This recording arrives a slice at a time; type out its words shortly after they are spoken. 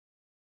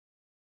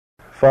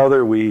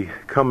Father, we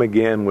come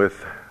again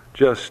with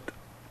just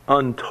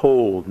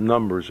untold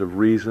numbers of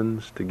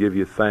reasons to give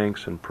you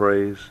thanks and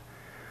praise.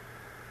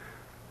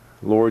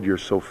 Lord, you're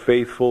so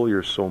faithful,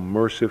 you're so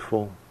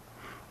merciful,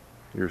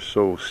 you're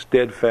so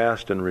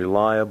steadfast and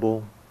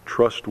reliable,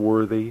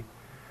 trustworthy,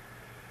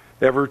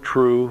 ever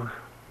true,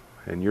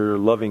 and your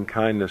loving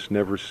kindness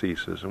never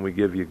ceases, and we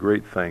give you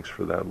great thanks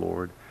for that,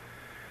 Lord.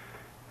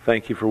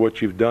 Thank you for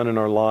what you've done in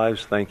our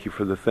lives. Thank you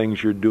for the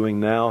things you're doing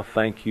now.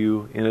 Thank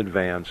you in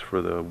advance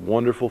for the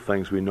wonderful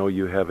things we know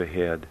you have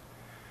ahead.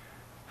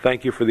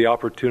 Thank you for the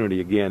opportunity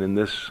again in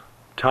this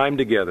time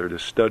together to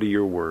study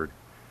your word.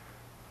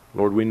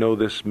 Lord, we know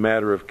this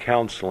matter of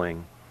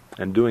counseling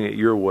and doing it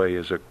your way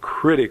is a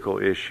critical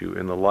issue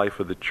in the life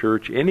of the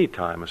church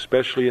anytime,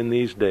 especially in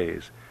these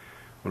days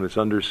when it's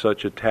under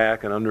such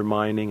attack and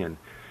undermining, and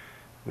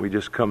we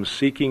just come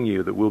seeking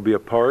you that we'll be a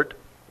part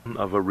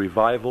of a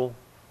revival,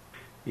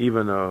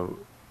 even a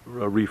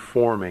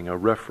reforming, a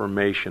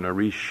reformation, a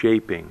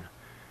reshaping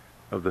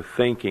of the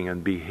thinking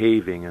and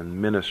behaving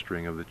and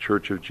ministering of the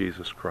Church of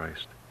Jesus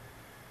Christ.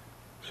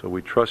 So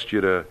we trust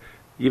you to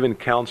even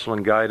counsel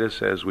and guide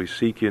us as we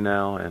seek you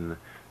now, and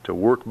to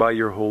work by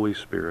your Holy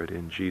Spirit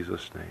in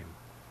Jesus' name.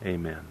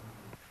 Amen.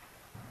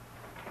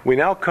 We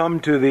now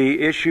come to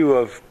the issue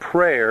of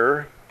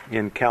prayer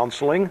in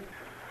counseling.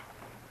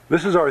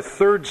 This is our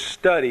third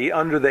study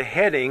under the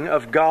heading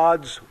of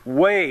God's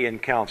way in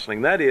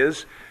counseling. That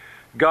is,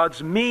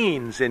 God's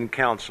means in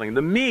counseling,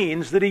 the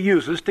means that He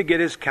uses to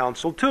get His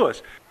counsel to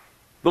us.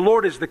 The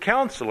Lord is the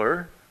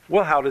counselor.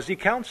 Well, how does He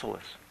counsel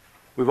us?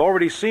 We've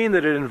already seen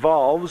that it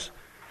involves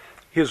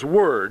His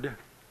Word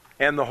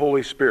and the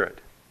Holy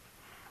Spirit.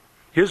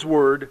 His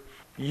Word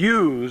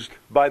used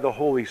by the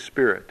Holy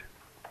Spirit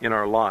in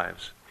our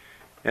lives.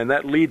 And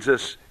that leads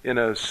us in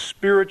a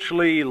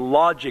spiritually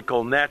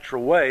logical,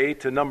 natural way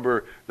to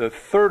the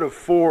third of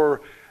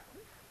four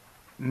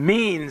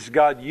means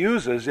God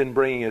uses in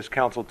bringing His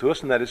counsel to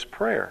us, and that is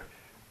prayer.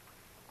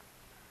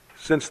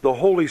 Since the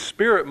Holy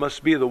Spirit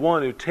must be the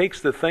one who takes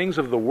the things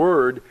of the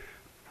Word,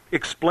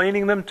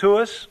 explaining them to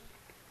us,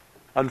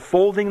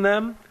 unfolding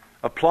them,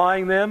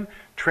 applying them,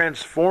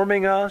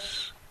 transforming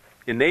us,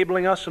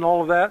 enabling us in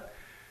all of that,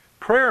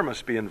 prayer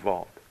must be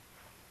involved.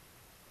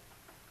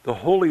 The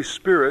Holy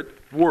Spirit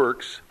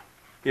works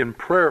in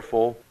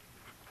prayerful,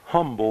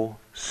 humble,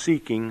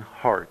 seeking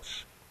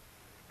hearts.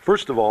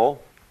 First of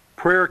all,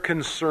 prayer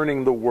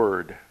concerning the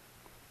Word.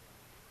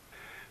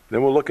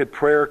 Then we'll look at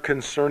prayer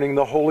concerning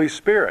the Holy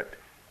Spirit.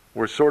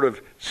 We're sort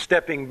of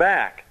stepping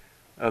back.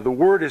 The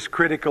Word is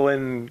critical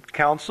in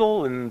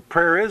counsel, and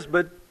prayer is,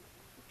 but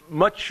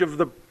much of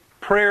the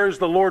prayers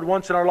the Lord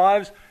wants in our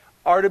lives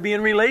are to be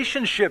in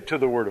relationship to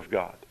the Word of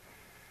God.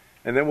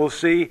 And then we'll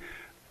see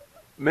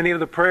many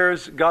of the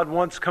prayers God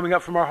wants coming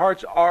up from our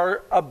hearts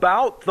are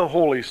about the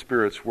Holy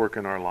Spirit's work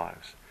in our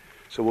lives.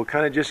 So we'll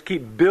kind of just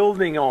keep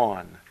building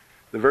on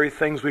the very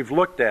things we've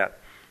looked at.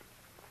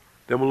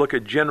 Then we'll look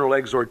at general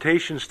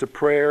exhortations to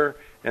prayer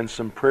and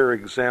some prayer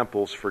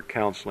examples for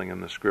counseling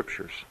in the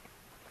Scriptures.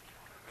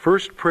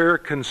 First, prayer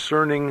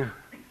concerning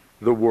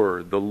the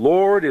Word. The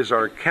Lord is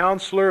our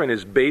counselor, and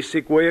His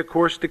basic way, of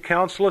course, to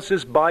counsel us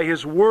is by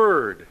His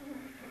Word.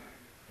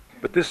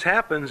 But this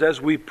happens as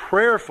we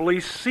prayerfully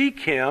seek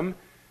Him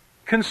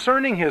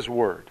concerning His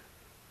Word.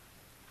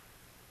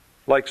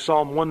 Like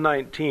Psalm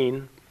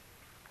 119,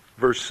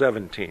 verse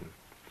 17.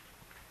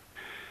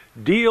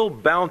 Deal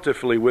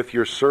bountifully with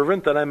your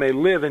servant, that I may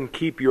live and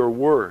keep your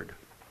word.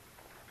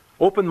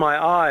 Open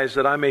my eyes,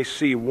 that I may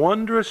see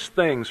wondrous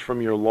things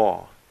from your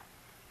law.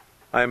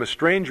 I am a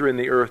stranger in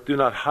the earth. Do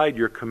not hide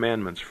your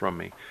commandments from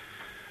me.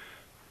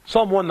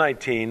 Psalm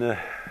 119,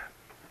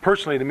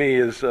 personally to me,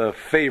 is a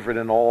favorite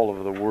in all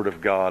of the Word of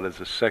God as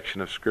a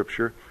section of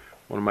Scripture.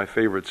 One of my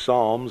favorite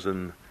Psalms,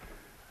 and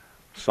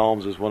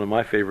Psalms is one of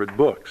my favorite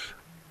books.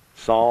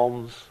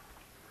 Psalms,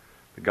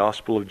 the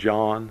Gospel of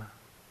John,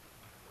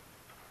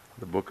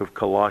 the book of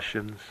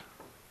Colossians,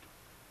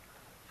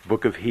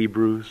 book of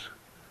Hebrews,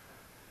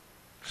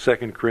 2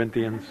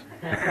 Corinthians,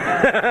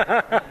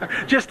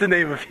 just to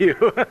name a few.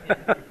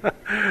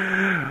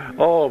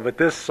 Oh, but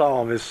this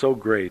psalm is so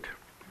great.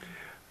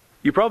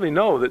 You probably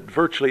know that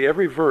virtually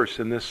every verse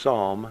in this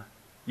psalm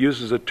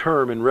uses a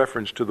term in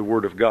reference to the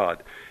Word of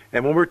God.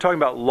 And when we're talking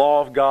about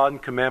law of God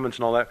and commandments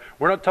and all that,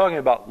 we're not talking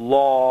about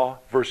law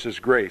versus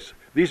grace.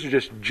 These are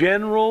just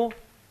general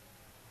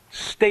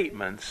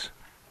statements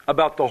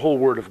about the whole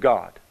Word of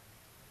God.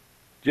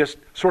 Just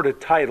sort of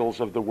titles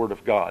of the Word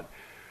of God.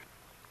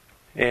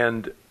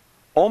 And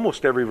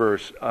almost every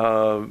verse,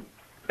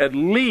 at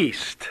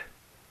least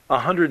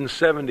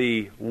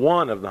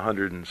 171 of the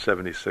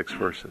 176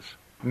 verses,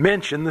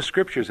 mention the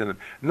Scriptures in them.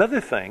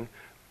 Another thing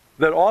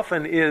that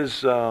often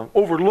is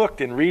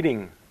overlooked in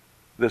reading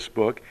this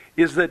book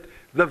is that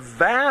the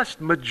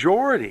vast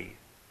majority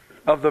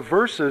of the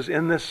verses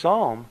in this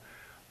psalm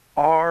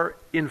are,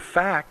 in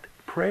fact,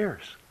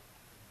 prayers.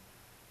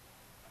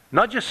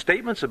 Not just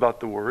statements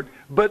about the Word,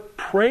 but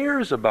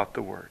prayers about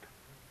the Word.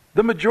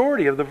 The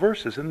majority of the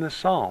verses in this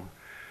psalm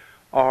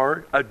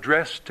are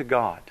addressed to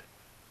God.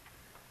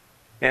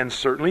 And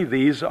certainly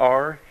these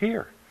are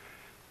here.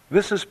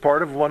 This is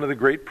part of one of the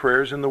great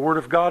prayers in the Word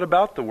of God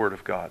about the Word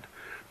of God.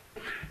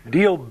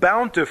 Deal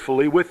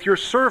bountifully with your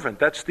servant.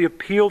 That's the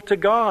appeal to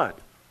God.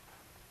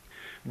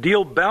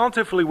 Deal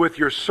bountifully with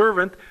your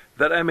servant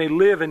that I may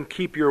live and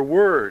keep your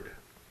word.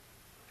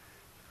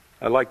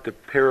 I like to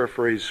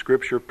paraphrase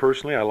Scripture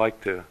personally. I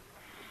like to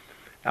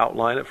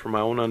outline it for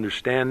my own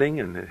understanding,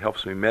 and it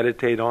helps me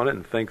meditate on it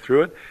and think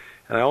through it.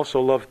 And I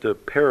also love to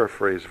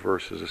paraphrase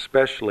verses,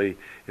 especially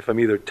if I'm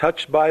either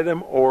touched by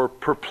them or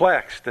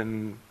perplexed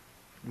and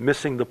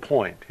missing the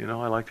point.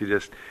 I like to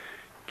just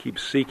keep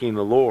seeking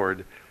the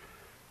Lord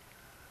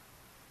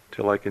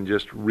till I can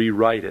just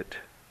rewrite it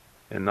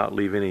and not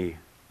leave any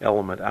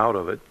element out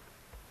of it.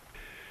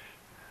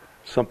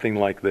 Something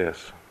like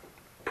this.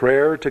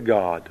 Prayer to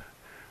God.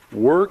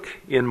 Work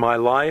in my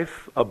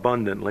life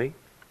abundantly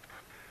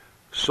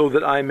so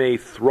that I may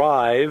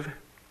thrive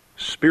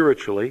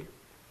spiritually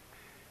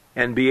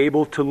and be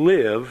able to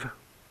live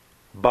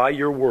by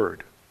your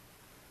word.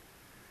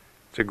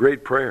 It's a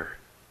great prayer.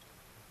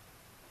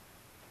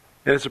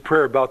 And it's a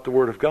prayer about the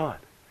Word of God.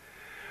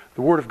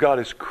 The Word of God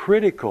is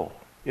critical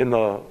in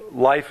the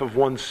life of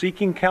one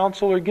seeking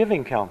counsel or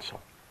giving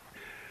counsel.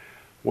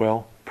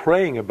 Well,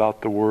 praying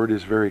about the Word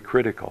is very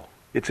critical.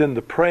 It's in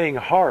the praying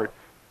heart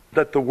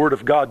that the Word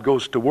of God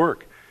goes to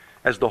work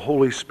as the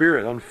Holy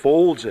Spirit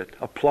unfolds it,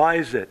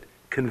 applies it,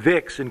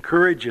 convicts,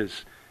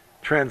 encourages,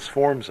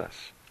 transforms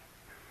us.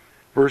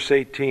 Verse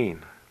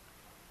 18.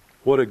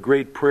 What a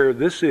great prayer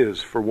this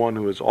is for one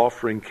who is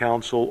offering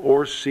counsel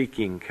or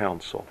seeking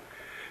counsel.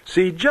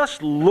 See,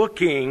 just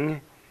looking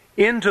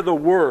into the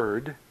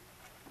Word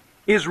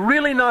is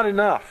really not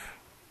enough.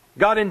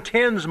 God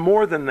intends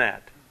more than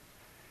that.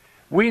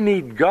 We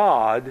need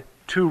God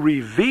to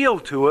reveal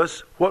to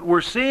us what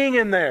we're seeing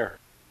in there.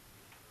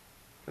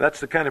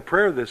 That's the kind of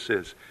prayer this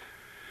is.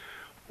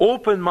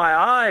 Open my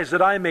eyes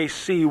that I may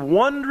see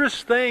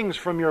wondrous things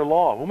from your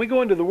law. When we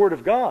go into the Word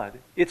of God,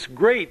 it's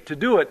great to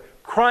do it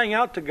crying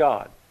out to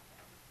God.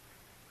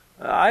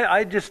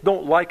 I just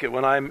don't like it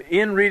when I'm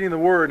in reading the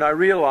Word and I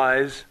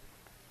realize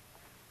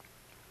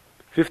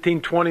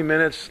 15, 20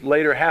 minutes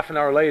later, half an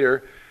hour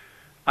later,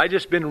 I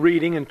just been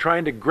reading and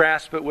trying to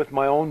grasp it with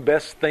my own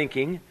best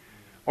thinking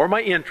or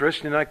my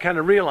interest, and I kind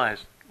of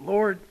realized,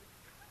 Lord,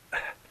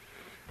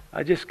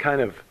 I just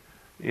kind of,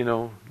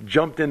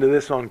 jumped into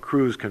this on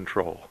cruise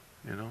control,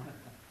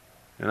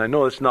 And I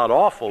know it's not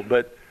awful,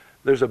 but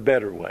there's a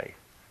better way.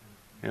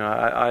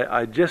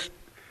 I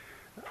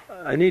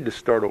need to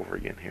start over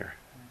again here.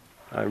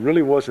 I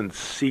really wasn't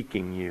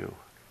seeking you.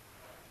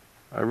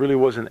 I really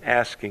wasn't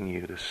asking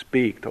you to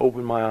speak, to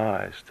open my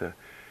eyes, to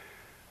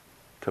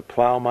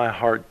plow my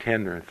heart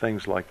tender, and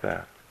things like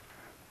that.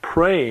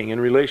 Praying in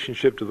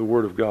relationship to the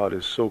Word of God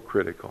is so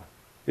critical.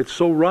 It's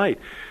so right.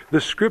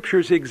 The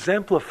Scriptures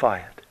exemplify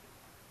it.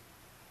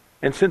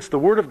 And since the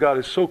Word of God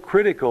is so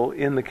critical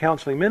in the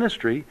counseling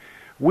ministry,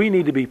 we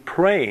need to be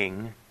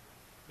praying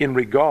in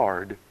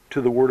regard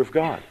to the Word of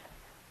God.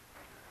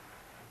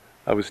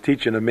 I was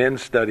teaching a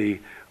men's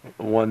study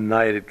one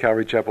night at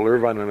Calvary Chapel,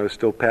 Irvine, when I was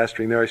still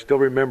pastoring there. I still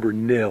remember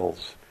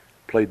Nils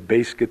played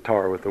bass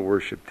guitar with the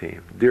worship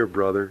team. Dear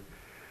brother,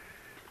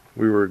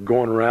 we were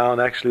going around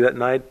actually that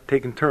night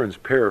taking turns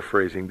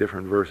paraphrasing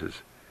different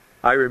verses.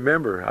 I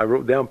remember I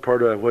wrote down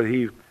part of what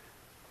he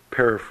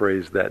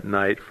paraphrased that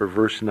night for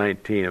verse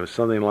 19. It was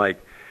something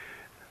like,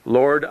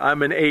 Lord,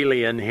 I'm an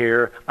alien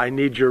here. I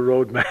need your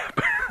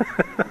roadmap.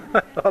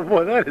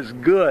 Boy, that is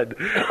good.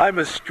 I'm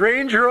a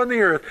stranger on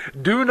the earth.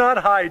 Do not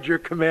hide your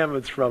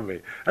commandments from me.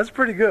 That's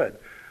pretty good.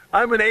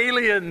 I'm an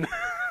alien.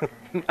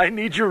 I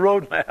need your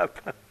roadmap.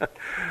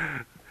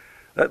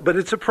 But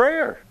it's a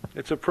prayer.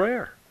 It's a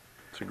prayer.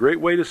 It's a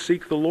great way to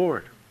seek the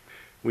Lord.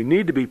 We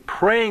need to be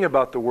praying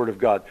about the Word of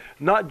God,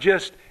 not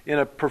just in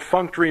a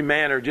perfunctory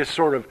manner, just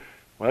sort of,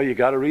 well, you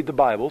got to read the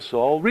Bible,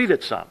 so I'll read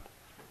it some.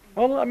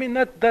 Well, I mean,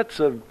 that's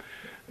a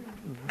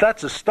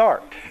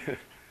start.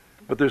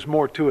 But there's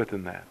more to it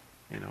than that.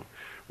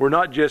 We're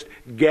not just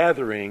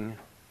gathering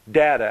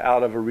data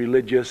out of a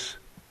religious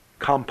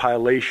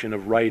compilation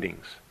of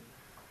writings.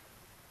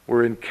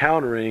 We're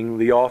encountering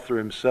the author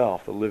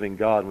himself, the living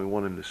God, and we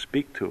want him to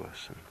speak to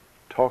us and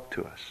talk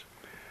to us.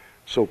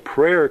 So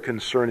prayer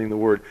concerning the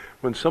Word.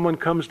 When someone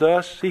comes to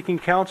us seeking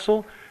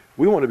counsel,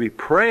 we want to be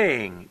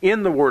praying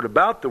in the Word,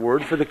 about the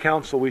Word, for the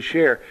counsel we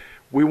share.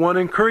 We want to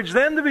encourage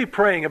them to be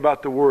praying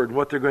about the Word and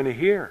what they're going to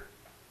hear.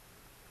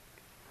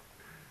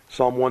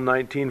 Psalm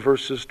 119,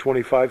 verses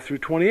 25 through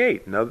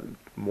 28. Now,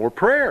 more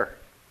prayer.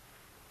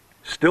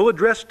 Still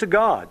addressed to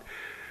God.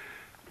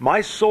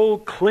 My soul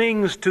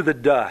clings to the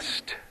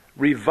dust.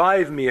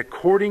 Revive me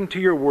according to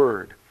your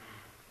word.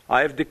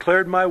 I have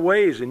declared my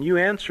ways, and you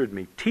answered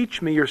me.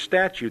 Teach me your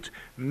statutes.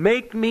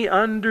 Make me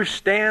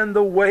understand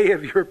the way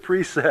of your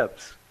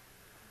precepts.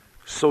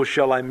 So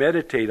shall I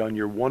meditate on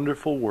your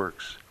wonderful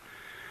works.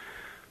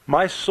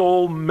 My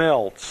soul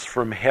melts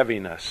from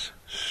heaviness.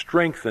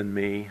 Strengthen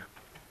me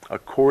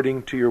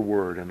according to your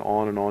word. And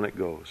on it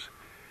goes.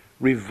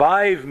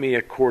 Revive me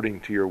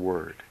according to your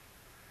word.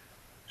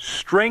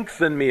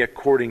 Strengthen me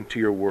according to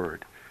your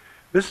word.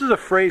 This is a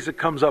phrase that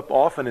comes up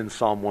often in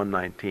Psalm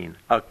 119.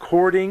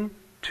 According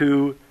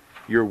to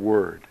your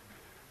word.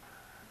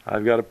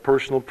 I've got a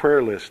personal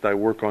prayer list I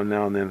work on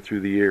now and then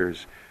through the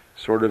years,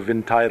 sort of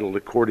entitled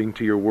According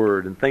to Your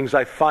Word, and things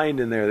I find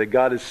in there that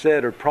God has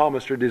said or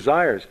promised or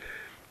desires.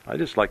 I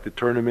just like to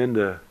turn them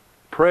into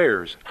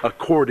prayers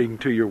according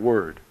to your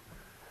word.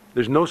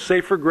 There's no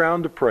safer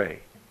ground to pray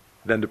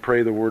than to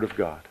pray the Word of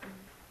God.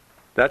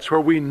 That's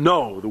where we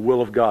know the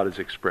will of God is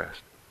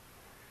expressed.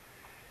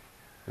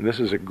 And this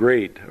is a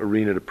great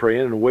arena to pray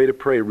in, and a way to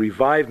pray.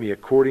 Revive me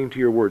according to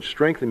your word.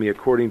 Strengthen me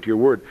according to your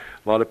word.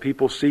 A lot of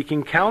people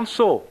seeking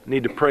counsel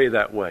need to pray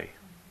that way.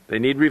 They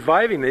need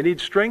reviving. They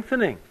need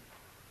strengthening.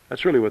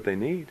 That's really what they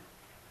need.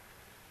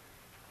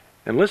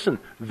 And listen,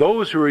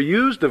 those who are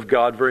used of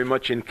God very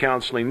much in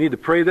counseling need to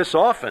pray this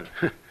often.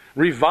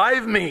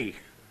 Revive me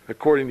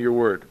according to your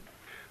word.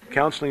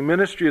 Counseling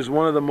ministry is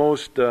one of the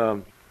most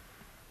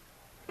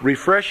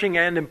refreshing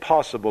and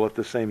impossible at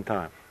the same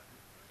time.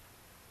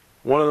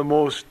 One of the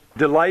most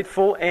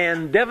delightful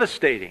and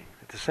devastating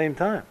at the same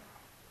time.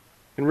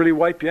 It can really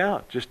wipe you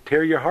out. Just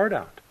tear your heart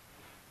out.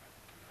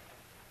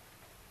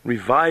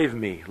 Revive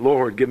me,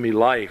 Lord, give me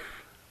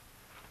life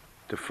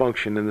to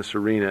function in this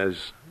arena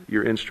as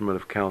your instrument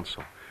of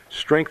counsel.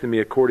 Strengthen me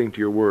according to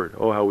your word.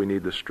 Oh, how we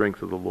need the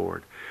strength of the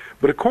Lord.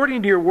 But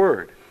according to your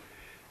word,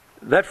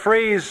 that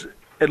phrase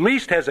at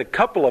least has a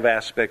couple of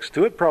aspects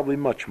to it, probably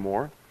much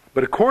more.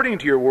 But according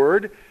to your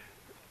word,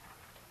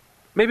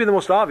 maybe the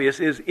most obvious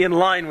is in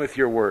line with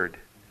your word.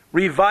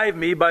 Revive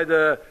me by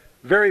the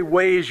very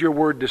ways your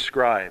word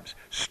describes.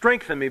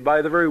 Strengthen me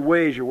by the very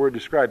ways your word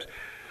describes.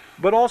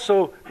 But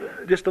also,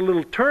 just a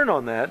little turn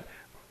on that,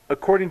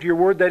 according to your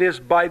word, that is,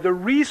 by the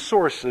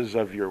resources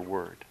of your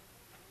word.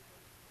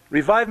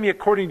 Revive me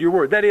according to your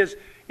word. That is,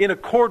 in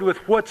accord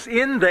with what's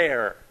in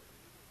there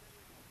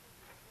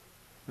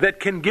that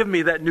can give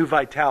me that new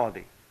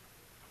vitality.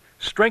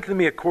 Strengthen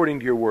me according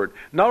to your word.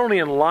 Not only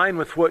in line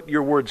with what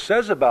your word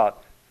says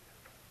about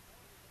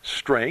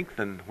strength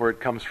and where it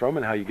comes from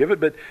and how you give it,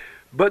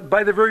 but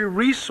by the very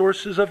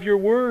resources of your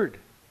word.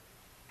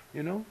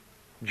 You know?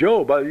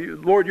 Job,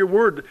 Lord, your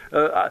word,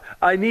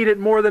 I need it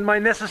more than my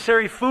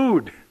necessary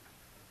food.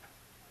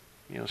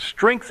 You know,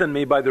 strengthen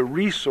me by the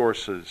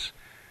resources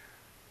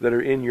that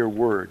are in your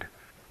word.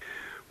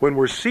 When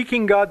we're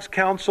seeking God's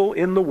counsel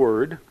in the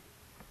word,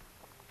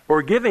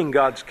 or giving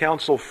God's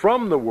counsel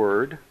from the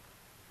word,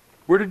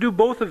 we're to do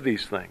both of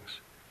these things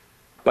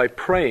by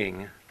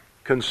praying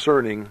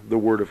concerning the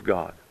word of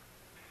God.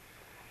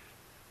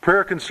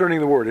 Prayer concerning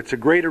the word. It's a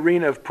great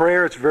arena of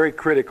prayer. It's very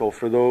critical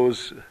for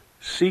those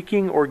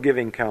seeking or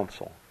giving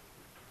counsel.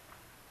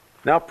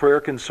 Now,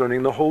 prayer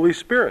concerning the Holy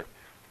Spirit.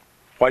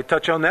 Why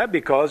touch on that?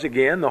 Because,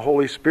 again, the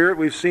Holy Spirit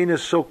we've seen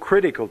is so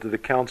critical to the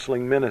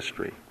counseling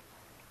ministry.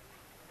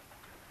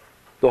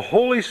 The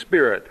Holy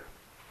Spirit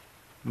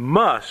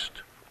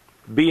must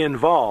be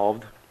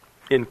involved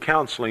in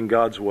counseling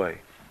God's way.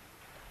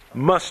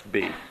 Must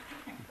be.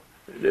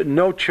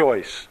 No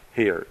choice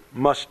here.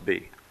 Must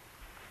be.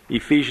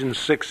 Ephesians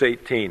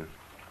 6:18.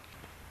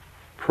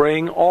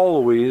 Praying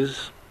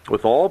always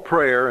with all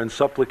prayer and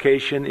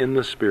supplication in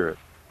the Spirit,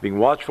 being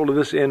watchful to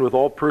this end with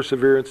all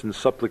perseverance and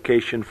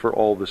supplication for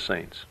all the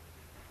saints.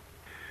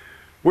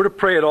 We're to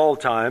pray at all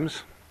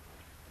times,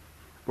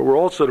 but we're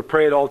also to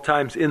pray at all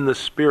times in the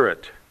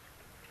Spirit.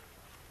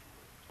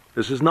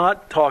 This is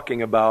not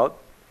talking about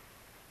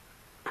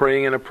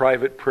praying in a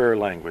private prayer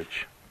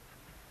language.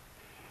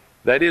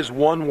 That is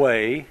one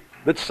way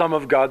that some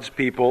of God's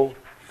people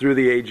through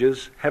the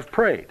ages have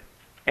prayed,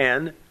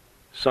 and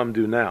some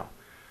do now.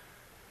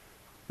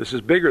 This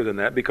is bigger than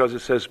that because it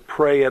says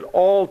pray at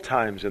all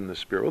times in the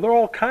Spirit. Well, there are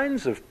all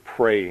kinds of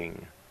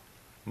praying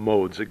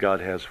modes that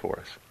God has for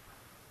us.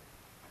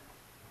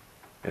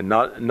 And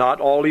not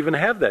all even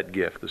have that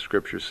gift, the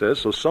Scripture says,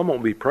 so some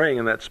won't be praying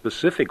in that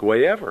specific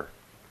way ever.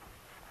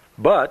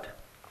 But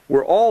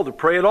we're all to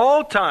pray at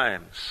all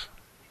times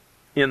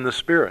in the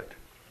Spirit.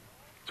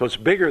 So it's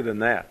bigger than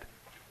that.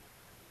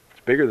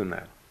 It's bigger than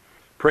that.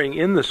 Praying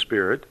in the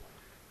Spirit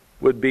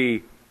would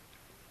be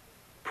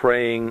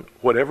praying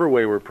whatever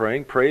way we're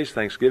praying, praise,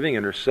 thanksgiving,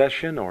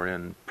 intercession, or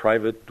in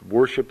private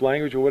worship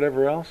language or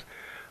whatever else.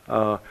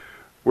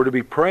 We're to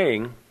be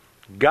praying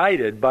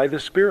guided by the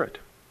Spirit,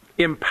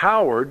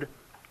 empowered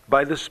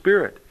by the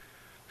Spirit,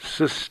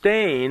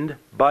 sustained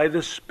by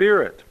the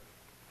Spirit.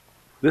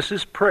 This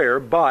is prayer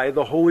by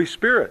the Holy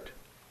Spirit.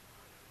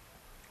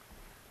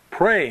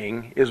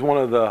 Praying is one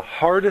of the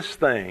hardest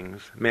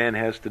things man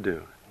has to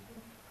do.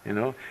 You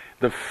know,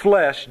 the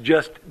flesh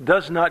just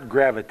does not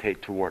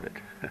gravitate toward it.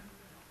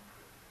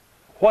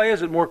 Why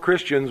is it more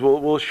Christians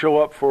will show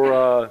up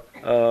for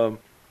a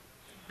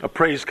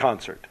praise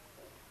concert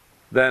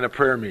than a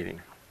prayer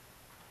meeting?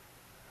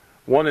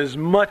 One is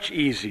much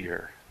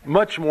easier,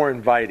 much more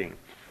inviting.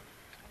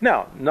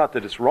 Now, not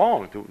that it's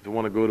wrong to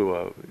want to go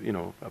to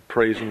a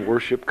praise and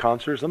worship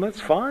concert, and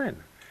that's fine.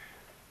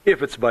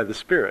 If it's by the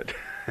Spirit.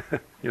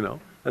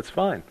 That's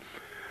fine.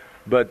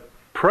 But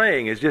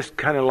praying is just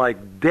kind of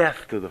like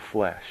death to the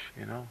flesh,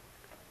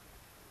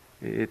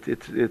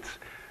 It's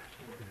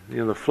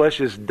The flesh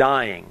is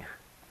dying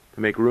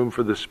to make room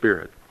for the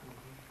Spirit.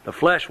 The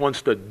flesh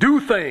wants to do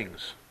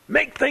things,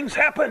 make things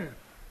happen,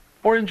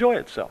 or enjoy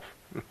itself.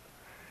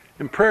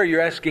 In prayer, you're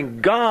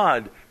asking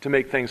God to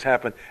make things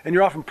happen. And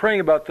you're often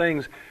praying about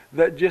things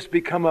that just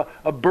become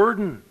a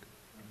burden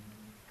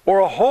or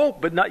a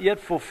hope, but not yet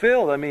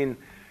fulfilled.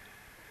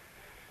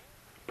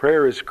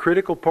 Prayer is a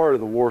critical part of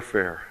the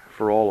warfare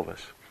for all of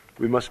us.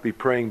 We must be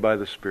praying by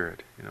the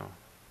Spirit.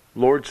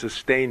 Lord,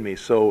 sustain me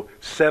so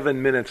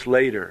 7 minutes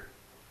later,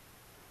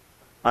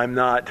 I'm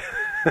not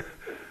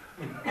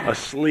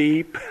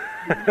asleep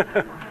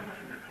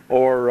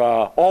or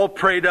all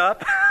prayed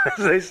up,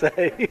 as they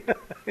say,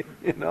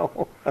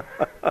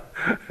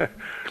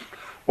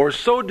 or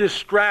so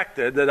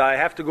distracted that I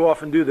have to go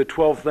off and do the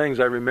 12 things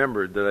I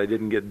remembered that I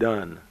didn't get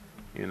done,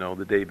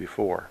 the day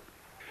before.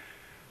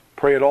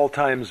 Pray at all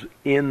times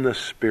in the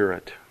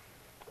Spirit,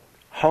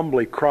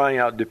 humbly crying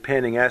out,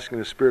 depending, asking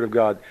the Spirit of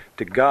God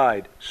to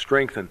guide,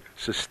 strengthen,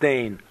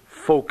 sustain,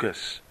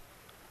 focus.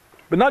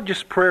 But not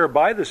just prayer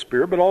by the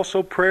Spirit, but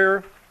also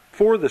prayer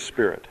for the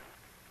Spirit.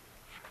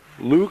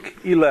 Luke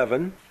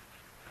 11,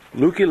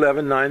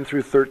 9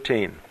 through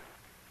 13.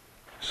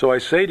 So I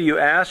say to you,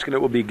 ask and it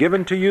will be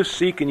given to you,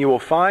 seek and you will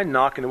find,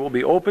 knock and it will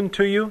be opened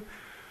to you.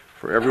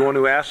 For everyone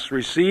who asks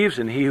receives,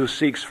 and he who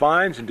seeks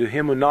finds, and to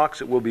him who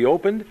knocks it will be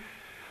opened.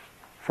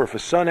 For if a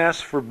son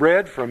asks for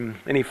bread from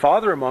any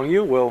father among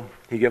you, will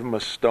he give him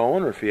a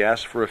stone? Or if he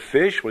asks for a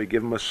fish, will he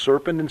give him a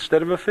serpent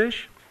instead of a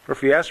fish? Or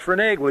if he asks for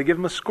an egg, will he give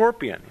him a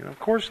scorpion? Of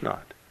course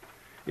not.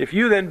 If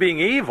you then, being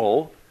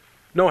evil,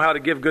 know how to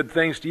give good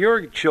things to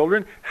your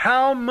children,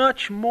 how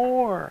much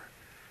more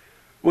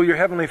will your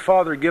heavenly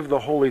Father give the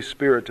Holy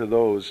Spirit to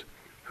those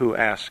who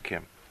ask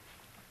Him?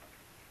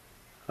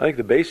 I think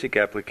the basic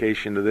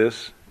application to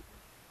this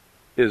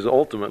is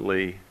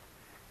ultimately,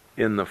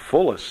 in the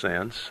fullest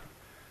sense,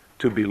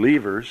 to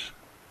believers.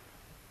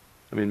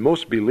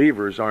 Most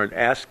unbelievers aren't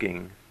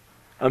asking,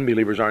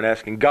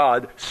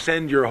 God,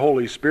 send your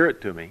Holy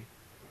Spirit to me.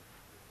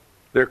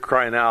 They're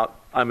crying out,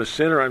 I'm a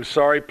sinner, I'm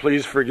sorry,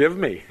 please forgive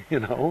me.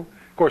 Of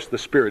course, the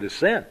Spirit is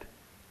sent.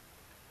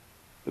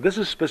 But this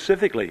is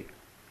specifically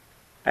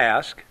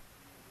ask,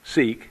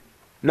 seek,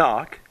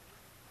 knock.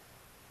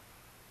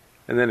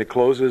 And then it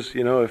closes,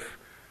 if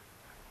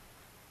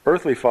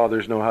earthly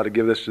fathers know how to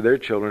give this to their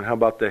children, how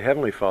about the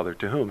Heavenly Father?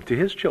 To whom? To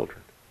His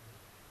children.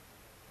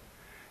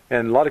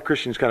 And a lot of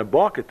Christians kind of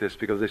balk at this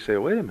because they say,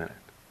 wait a minute,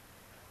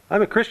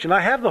 I'm a Christian, I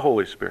have the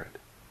Holy Spirit.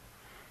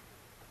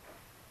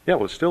 Yeah,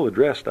 well, it's still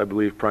addressed, I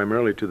believe,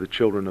 primarily to the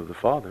children of the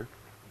Father.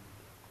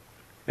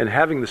 And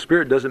having the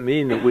Spirit doesn't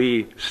mean that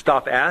we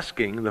stop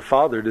asking the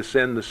Father to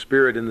send the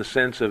Spirit in the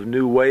sense of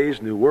new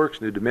ways, new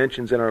works, new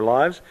dimensions in our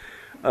lives.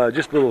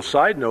 Just a little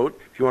side note,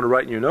 if you want to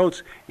write in your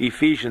notes,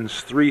 Ephesians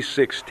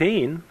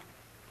 3:16.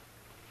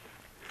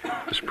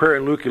 This prayer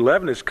in Luke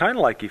 11 is kind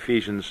of like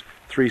Ephesians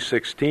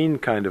 3:16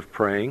 kind of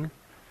praying.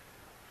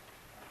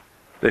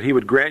 That He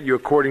would grant you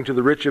according to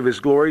the riches of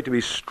His glory to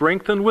be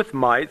strengthened with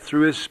might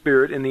through His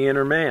Spirit in the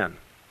inner man.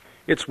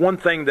 It's one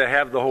thing to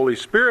have the Holy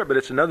Spirit, but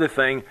it's another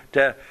thing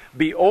to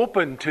be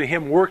open to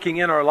Him working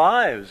in our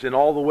lives in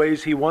all the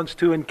ways He wants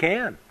to and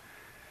can.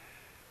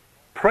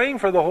 Praying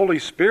for the Holy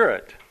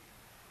Spirit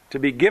to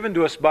be given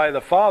to us by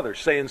the Father,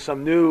 say in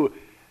some new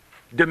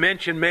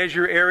dimension,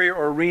 measure, area,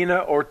 or arena,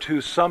 or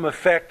to some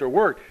effect or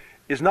work,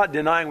 is not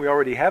denying we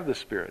already have the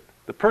Spirit.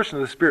 The person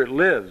of the Spirit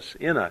lives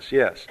in us,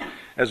 yes.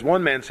 As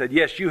one man said,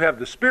 yes, you have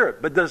the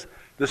Spirit, but does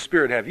the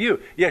Spirit have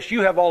you? Yes,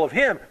 you have all of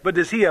Him, but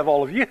does He have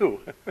all of you?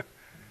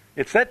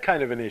 It's that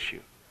kind of an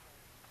issue.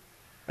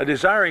 A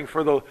desiring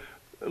for the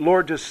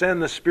Lord to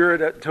send the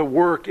Spirit to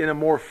work in a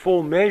more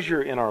full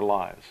measure in our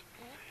lives.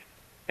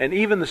 And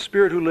even the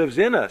Spirit who lives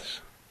in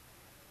us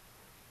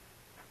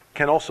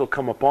can also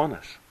come upon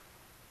us.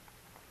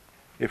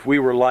 If we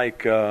were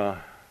like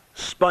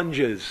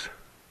sponges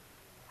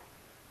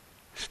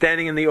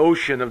standing in the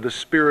ocean of the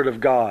Spirit of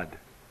God,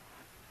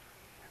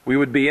 we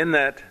would be in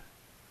that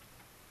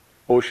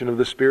ocean of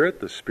the Spirit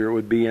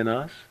would be in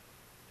us.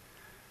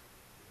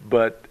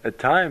 But at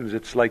times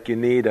it's like you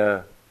need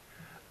a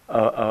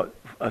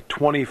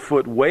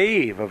 20-foot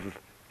wave of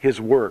His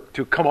work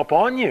to come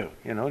upon you,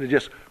 to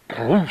just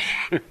whoosh.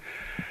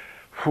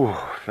 Whew,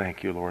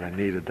 thank you, Lord, I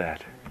needed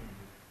that.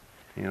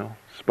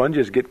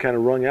 Sponges get kind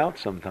of wrung out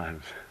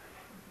sometimes.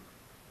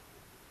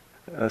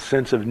 A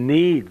sense of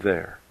need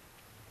there.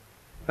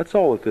 That's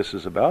all that this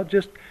is about.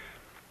 Just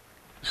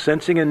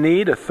sensing a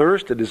need, a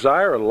thirst, a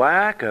desire, a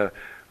lack, a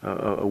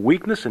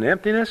weakness, an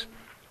emptiness.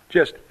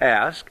 Just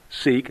ask,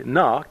 seek,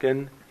 knock,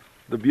 and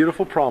the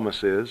beautiful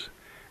promise is,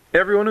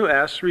 everyone who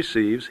asks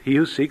receives, he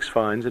who seeks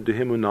finds, and to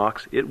him who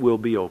knocks it will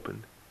be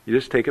opened. You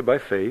just take it by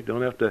faith.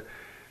 Don't have to,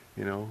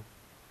 well,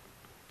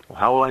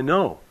 how will I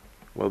know?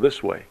 Well,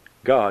 this way.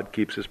 God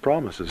keeps His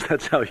promises.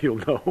 That's how you'll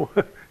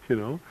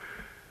know.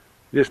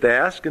 Just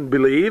ask and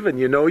believe, and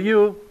you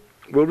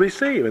will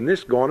receive, and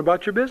this go on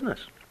about your business.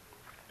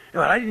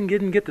 But I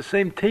didn't get the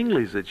same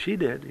tinglies that she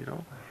did,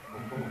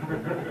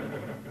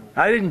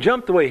 I didn't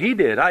jump the way he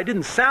did. I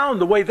didn't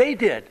sound the way they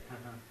did.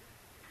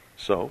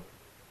 So,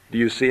 Do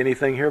you see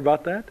anything here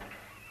about that?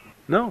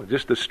 No,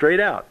 just a straight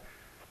out.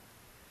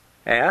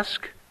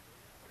 Ask,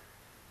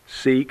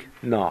 seek,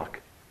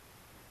 knock.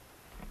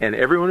 And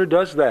everyone who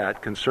does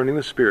that concerning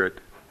the Spirit,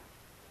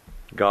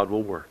 God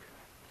will work.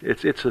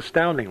 It's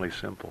astoundingly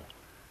simple.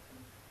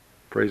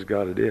 Praise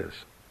God it is.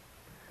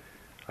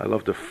 I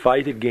love to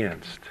fight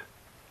against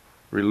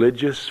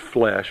religious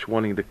flesh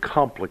wanting to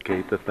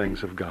complicate the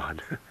things of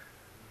God,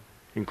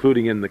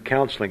 including in the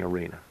counseling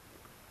arena,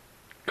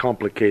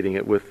 complicating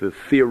it with the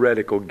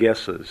theoretical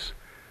guesses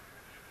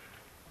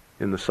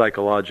in the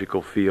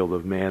psychological field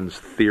of man's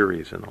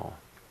theories and all.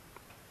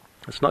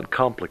 It's not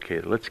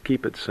complicated. Let's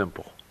keep it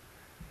simple.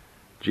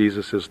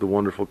 Jesus is the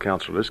wonderful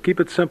counselor. Let's keep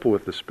it simple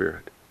with the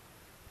Spirit.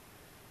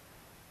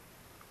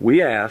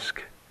 We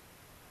ask,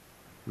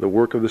 the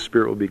work of the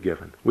Spirit will be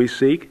given. We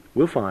seek,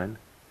 we'll find.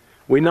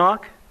 We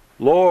knock,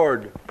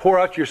 Lord, pour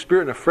out your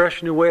Spirit in a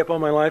fresh new way upon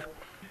my life.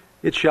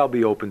 It shall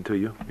be open to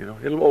you.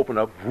 It'll open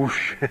up.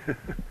 Whoosh.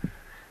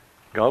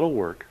 God will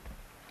work.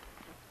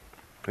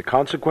 The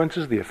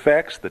consequences, the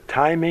effects, the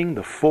timing,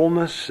 the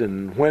fullness,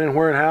 and when and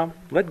where and how,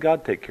 let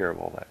God take care of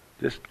all that.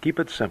 Just keep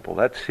it simple.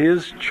 That's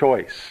His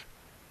choice.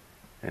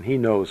 And He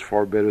knows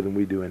far better than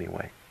we do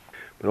anyway.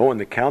 But in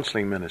the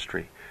counseling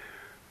ministry,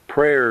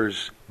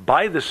 prayers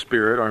by the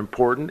Spirit are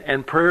important,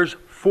 and prayers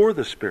for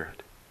the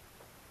Spirit.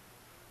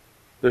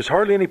 There's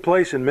hardly any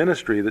place in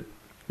ministry that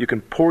you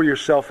can pour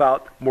yourself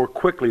out more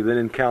quickly than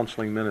in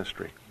counseling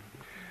ministry.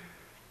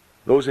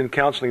 Those in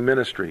counseling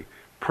ministry,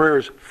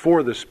 prayers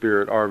for the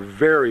Spirit are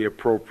very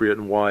appropriate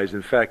and wise.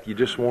 In fact, you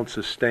just won't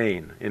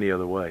sustain any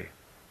other way.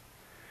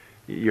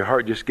 Your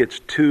heart just gets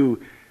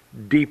too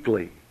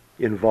deeply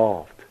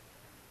involved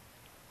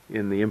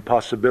in the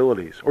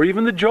impossibilities, or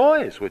even the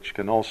joys, which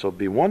can also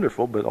be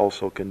wonderful, but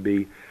also can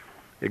be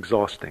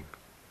exhausting.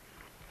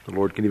 The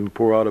Lord can even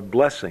pour out a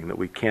blessing that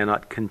we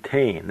cannot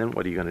contain. Then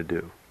what are you going to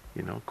do?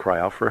 Cry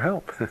out for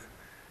help.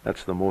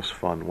 That's the most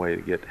fun way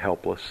to get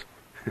helpless.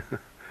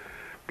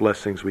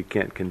 Blessings we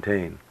can't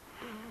contain.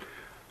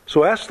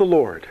 So ask the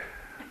Lord,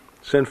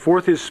 send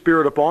forth His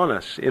Spirit upon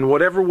us in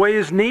whatever way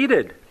is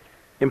needed,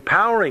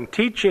 empowering,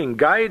 teaching,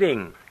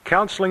 guiding,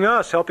 counseling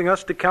us, helping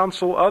us to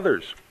counsel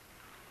others.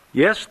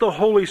 Yes, the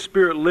Holy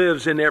Spirit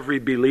lives in every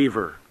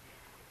believer,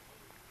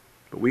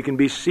 but we can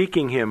be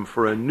seeking Him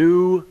for a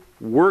new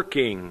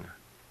working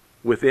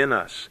within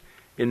us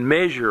in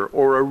measure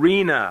or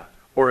arena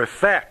or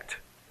effect.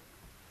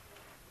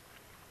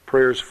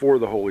 Prayers for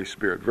the Holy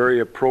Spirit, very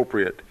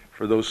appropriate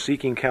for those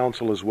seeking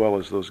counsel as well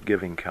as those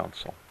giving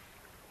counsel.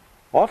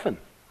 Often,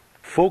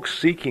 folks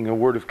seeking a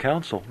word of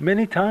counsel,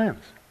 many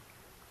times,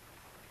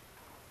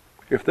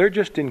 if they're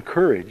just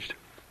encouraged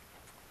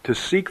to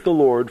seek the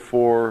Lord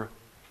for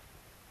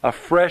a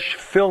fresh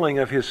filling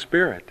of His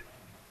Spirit,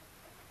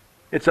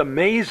 it's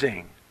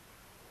amazing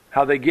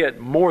how they get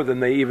more than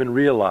they even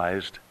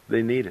realized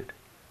they needed.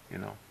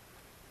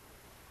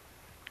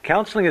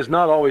 Counseling is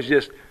not always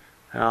just,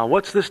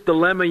 what's this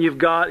dilemma you've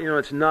got?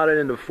 It's knotted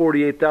into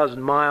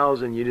 48,000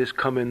 miles, and you just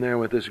come in there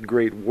with this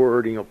great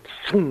word,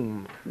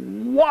 boom,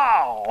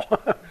 wow!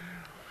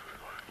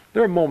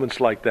 There are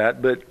moments like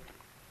that, but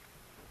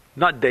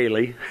not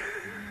daily.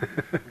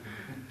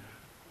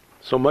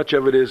 So much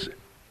of it is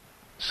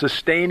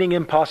sustaining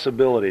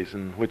impossibilities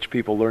in which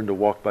people learn to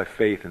walk by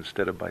faith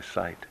instead of by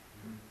sight.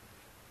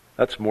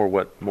 That's more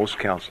what most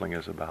counseling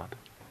is about.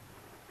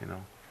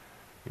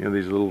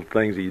 These little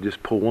things that you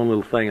just pull one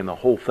little thing and the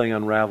whole thing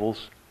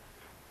unravels.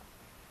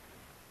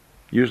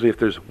 Usually if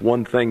there's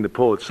one thing to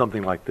pull, it's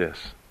something like this.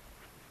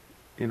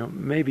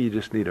 Maybe you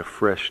just need a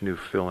fresh new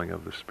filling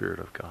of the Spirit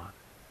of God.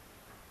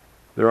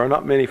 There are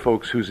not many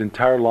folks whose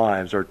entire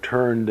lives are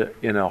turned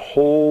in a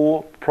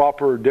whole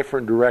proper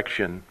different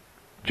direction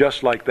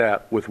just like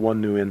that with one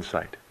new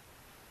insight.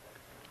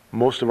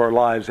 Most of our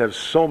lives have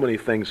so many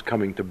things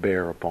coming to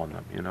bear upon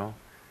them,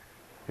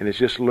 And it's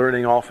just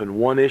learning often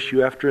one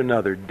issue after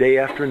another, day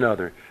after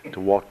another, to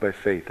walk by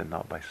faith and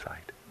not by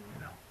sight.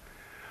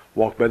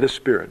 Walk by the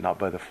Spirit, not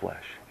by the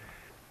flesh.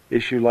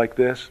 Issue like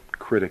this,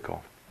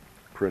 critical.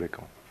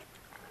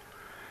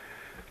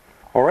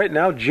 All right,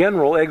 now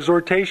general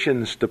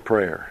exhortations to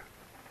prayer.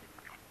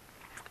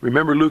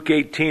 Remember Luke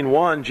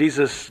 18:1,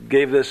 Jesus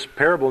gave this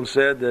parable and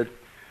said that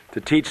to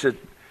teach that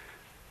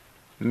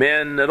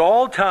men at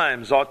all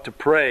times ought to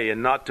pray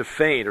and not to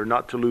faint or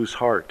not to lose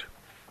heart.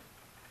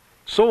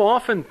 So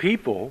often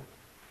people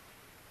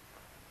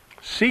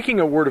seeking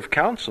a word of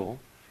counsel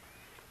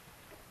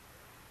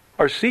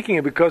are seeking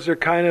it because they're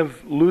kind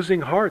of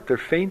losing heart. They're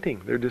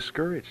fainting. They're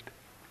discouraged.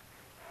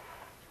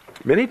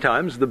 Many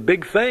times the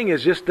big thing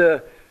is just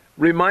to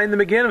remind them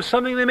again of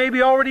something they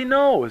maybe already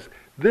know.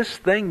 This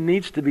thing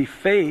needs to be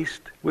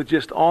faced with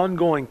just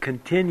ongoing,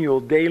 continual,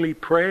 daily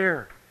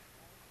prayer.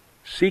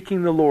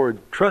 Seeking the Lord,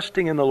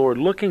 trusting in the Lord,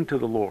 looking to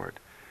the Lord.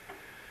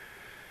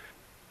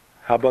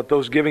 How about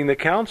those giving the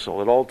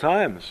counsel at all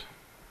times?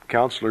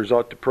 Counselors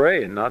ought to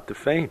pray and not to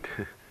faint.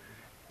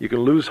 You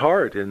can lose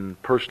heart in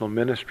personal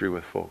ministry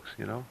with folks,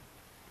 You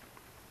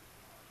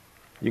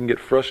can get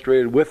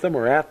frustrated with them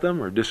or at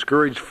them or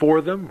discouraged for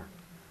them.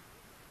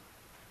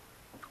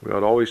 We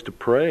ought always to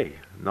pray,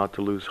 not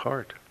to lose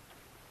heart.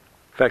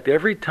 In fact,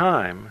 every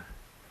time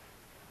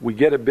we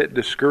get a bit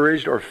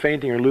discouraged or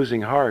fainting or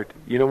losing heart,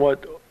 you know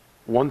what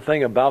one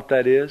thing about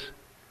that is?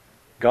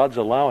 God's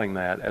allowing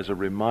that as a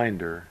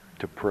reminder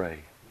to pray.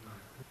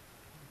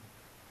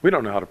 We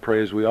don't know how to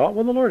pray as we ought.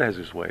 Well, the Lord has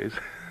His ways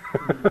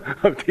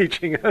of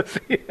teaching us.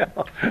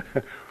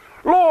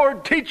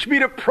 Lord, teach me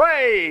to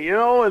pray,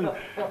 and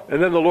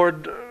then the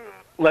Lord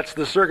lets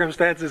the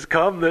circumstances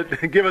come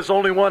that give us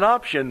only one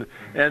option,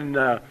 and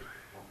boy,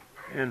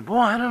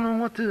 I don't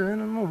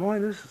know why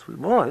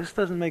this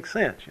doesn't make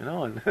sense,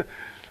 and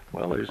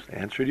well, there's the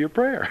answer to your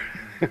prayer.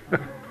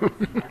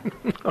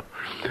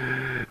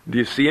 Do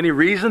you see any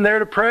reason there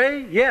to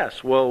pray?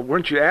 Yes. Well,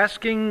 weren't you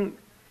asking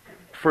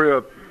for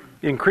a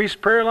increased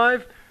prayer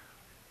life?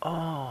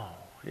 Oh,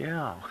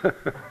 yeah.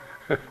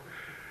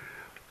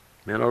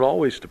 Men ought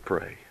always to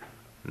pray,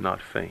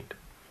 not faint.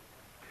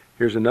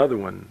 Here's another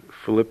one,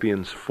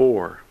 Philippians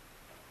 4.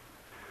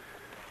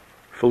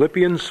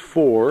 Philippians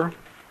 4,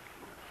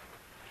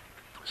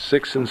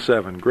 6 and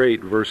 7.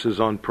 Great verses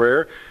on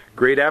prayer.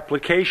 Great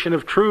application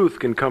of truth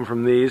can come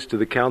from these to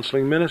the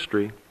counseling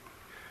ministry.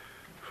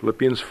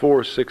 Philippians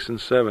 4, 6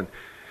 and 7.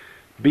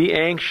 Be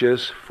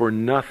anxious for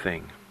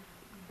nothing,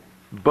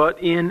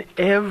 but in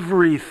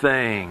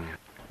everything,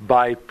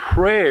 by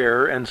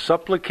prayer and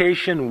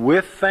supplication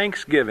with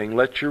thanksgiving,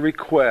 let your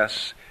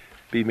requests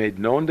be made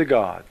known to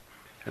God.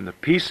 And the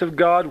peace of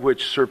God,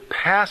 which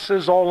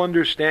surpasses all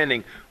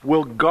understanding,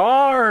 will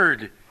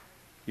guard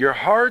your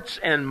hearts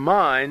and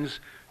minds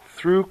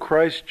through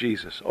Christ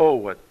Jesus. Oh,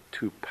 what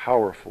two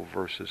powerful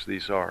verses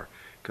these are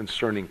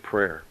concerning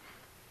prayer.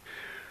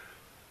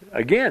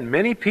 Again,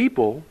 many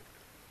people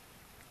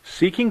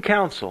seeking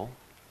counsel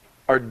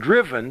are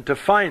driven to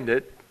find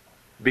it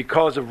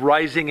because of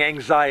rising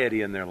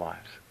anxiety in their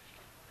lives.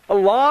 A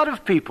lot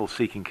of people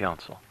seeking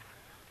counsel.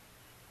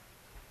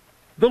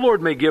 The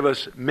Lord may give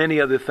us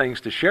many other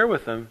things to share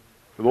with them.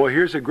 But boy,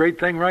 here's a great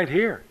thing right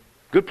here.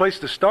 Good place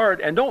to start,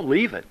 and don't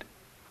leave it.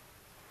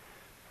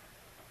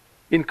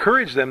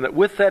 Encourage them that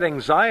with that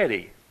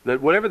anxiety,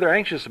 that whatever they're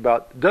anxious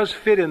about does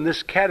fit in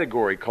this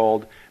category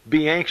called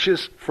be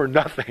anxious for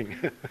nothing.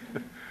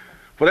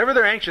 Whatever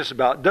they're anxious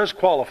about does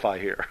qualify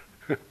here.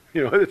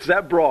 It's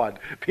that broad.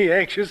 Be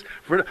anxious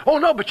for... Oh,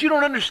 no, but you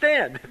don't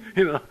understand.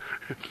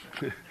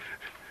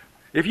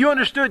 If you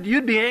understood,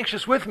 you'd be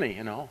anxious with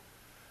me,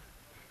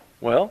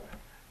 Well,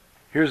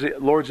 here's the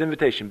Lord's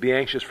invitation. Be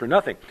anxious for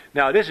nothing.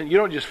 Now, it isn't, you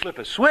don't just flip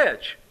a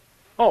switch.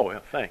 Oh,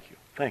 well, thank you.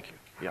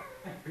 Yeah.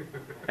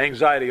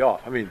 Anxiety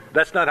off.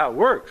 That's not how it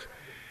works.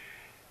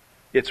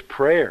 It's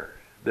prayer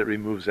that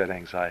removes that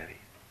anxiety.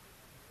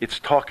 It's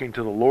talking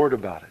to the Lord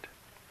about it.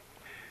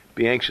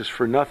 Be anxious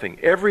for nothing.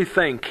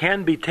 Everything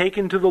can be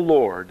taken to the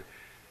Lord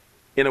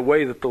in a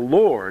way that the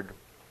Lord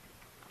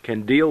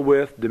can deal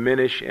with,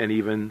 diminish, and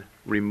even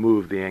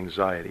remove the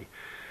anxiety.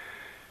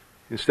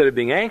 Instead of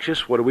being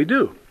anxious, what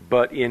do?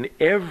 But in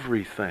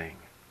everything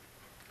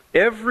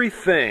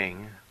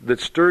that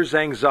stirs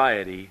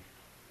anxiety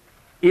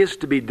is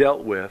to be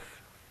dealt with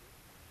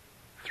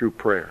through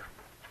prayer.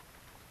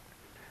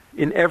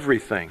 In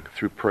everything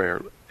through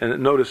prayer.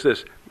 And notice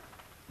this,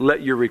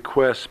 let your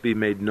requests be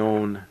made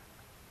known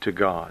to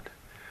God.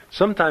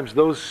 Sometimes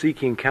those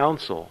seeking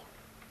counsel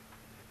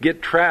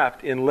get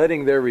trapped in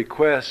letting their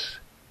requests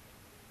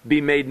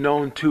be made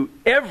known to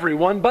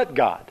everyone but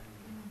God.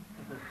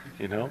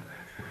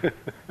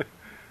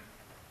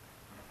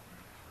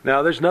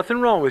 Now, there's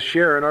nothing wrong with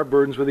sharing our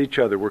burdens with each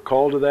other. We're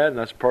called to that, and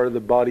that's part of the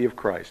body of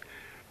Christ.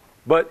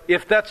 But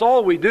if that's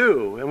all we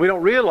do, and we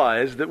don't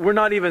realize that we're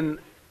not even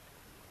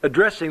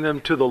addressing them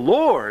to the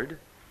Lord,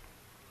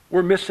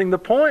 we're missing the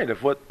point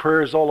of what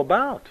prayer is all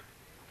about.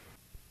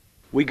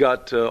 We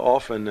got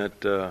often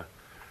at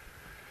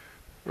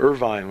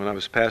Irvine when I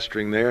was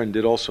pastoring there, and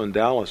did also in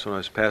Dallas when I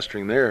was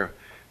pastoring there,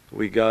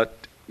 we got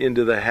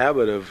into the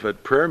habit of,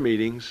 at prayer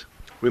meetings,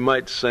 we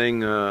might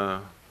sing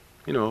a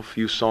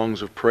few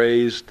songs of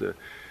praise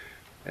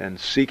and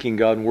seeking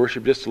God in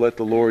worship, just to let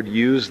the Lord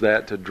use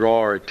that to draw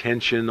our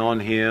attention on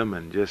Him,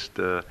 and just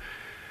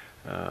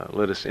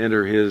let us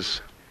enter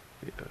His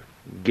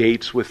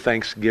gates with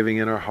thanksgiving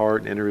in our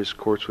heart and enter His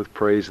courts with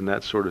praise in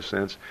that sort of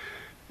sense.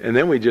 And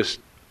then we just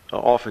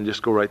often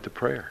just go right to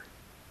prayer.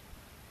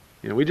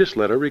 We just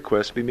let our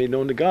requests be made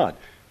known to God.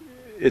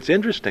 It's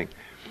interesting.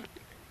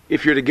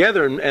 If you're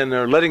together and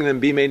are letting them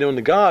be made known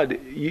to God,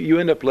 you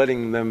end up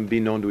letting them be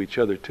known to each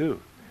other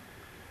too.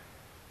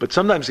 But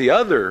sometimes the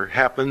other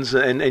happens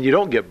and you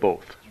don't get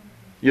both.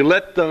 You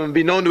let them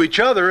be known to each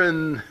other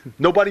and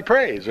nobody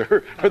prays,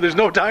 or there's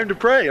no time to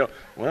pray.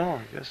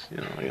 Well, I guess,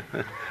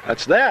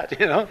 that's that,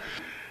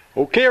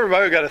 Okay,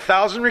 everybody, we've got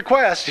 1,000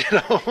 requests,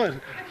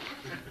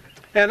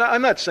 And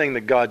I'm not saying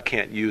that God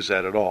can't use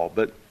that at all,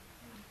 but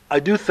I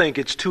do think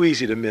it's too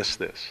easy to miss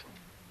this,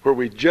 where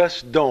we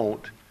just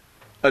don't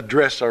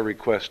address our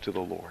requests to the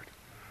Lord.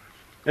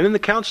 And in the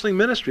counseling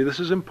ministry, this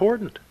is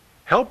important.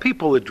 Help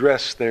people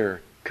address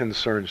their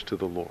concerns to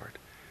the Lord.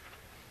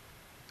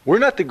 We're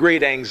not the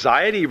great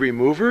anxiety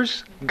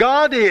removers.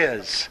 God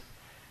is.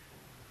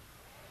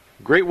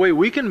 A great way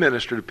we can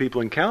minister to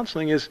people in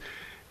counseling is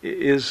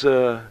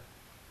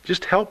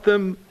just help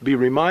them be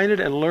reminded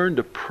and learn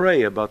to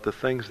pray about the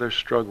things they're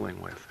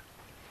struggling with.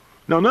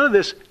 Now, none of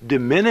this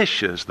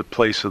diminishes the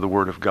place of the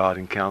Word of God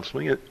in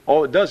counseling.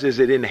 All it does is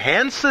it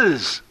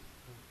enhances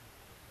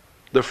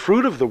the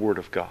fruit of the Word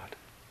of God.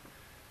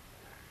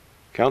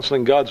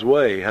 Counseling God's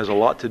way has a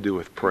lot to do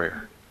with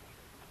prayer.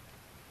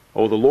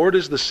 Oh, the Lord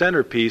is the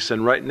centerpiece,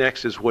 and right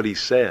next is what He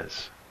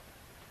says.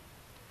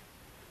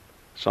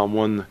 Psalm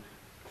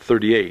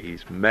 138,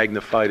 He's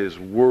magnified His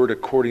Word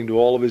according to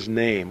all of His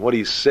name. What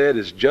He said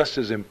is just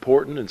as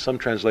important, and some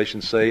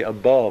translations say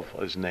above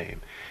His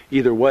name.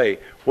 Either way,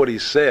 what He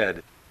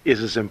said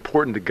is as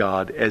important to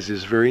God as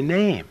His very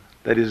name.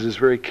 That is, His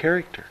very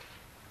character.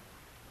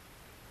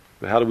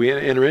 But how do we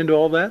enter into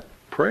all that?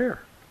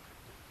 Prayer.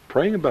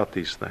 Praying about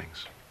these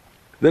things.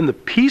 Then the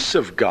peace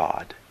of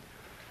God,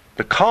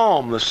 the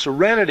calm, the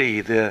serenity,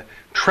 the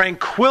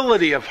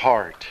tranquility of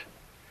heart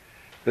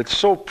that's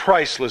so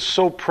priceless,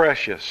 so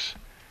precious,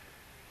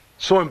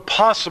 so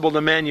impossible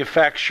to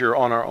manufacture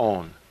on our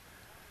own.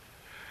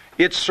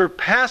 It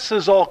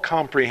surpasses all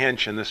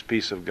comprehension, this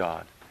peace of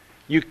God.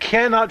 You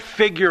cannot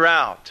figure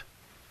out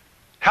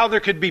how there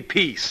could be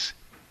peace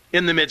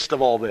in the midst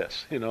of all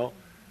this, Well,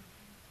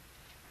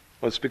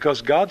 it's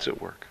because God's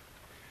at work,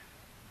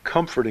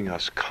 comforting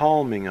us,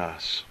 calming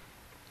us.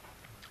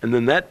 And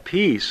then that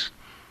peace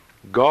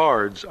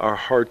guards our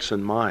hearts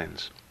and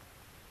minds.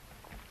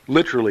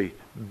 Literally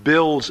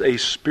builds a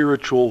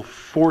spiritual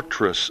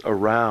fortress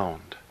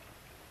around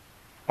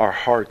our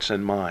hearts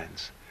and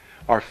minds,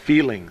 our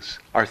feelings,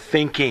 our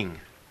thinking,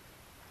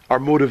 our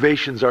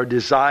motivations, our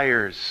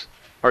desires,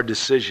 our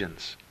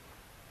decisions.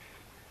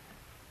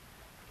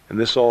 And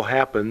this all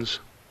happens,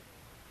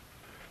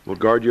 will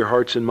guard your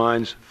hearts and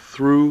minds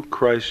through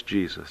Christ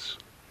Jesus.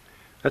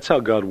 That's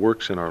how God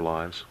works in our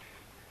lives.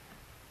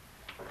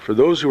 For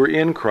those who are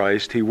in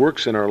Christ, He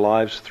works in our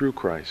lives through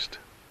Christ.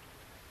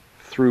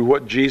 Through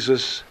what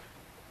Jesus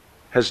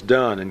has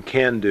done and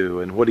can do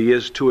and what He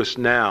is to us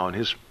now and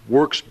His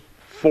works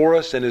for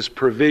us and His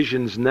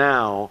provisions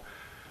now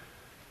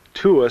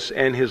to us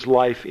and His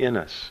life in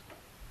us.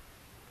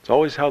 It's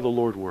always how the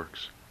Lord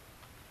works.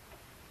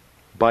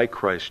 By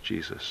Christ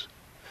Jesus.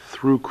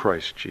 Through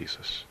Christ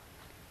Jesus.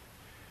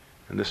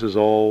 And this is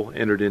all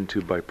entered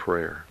into by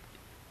prayer.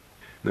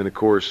 And then, of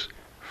course,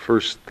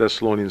 1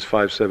 Thessalonians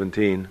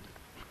 5:17,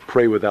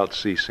 pray without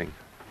ceasing.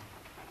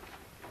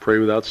 Pray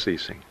without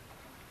ceasing.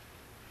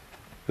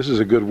 This is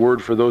a good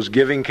word for those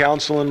giving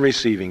counsel and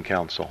receiving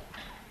counsel.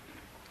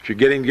 If you're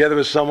getting together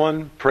with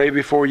someone, pray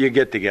before you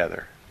get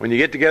together. When you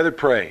get together,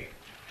 pray.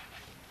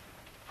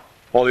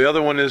 While the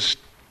other one is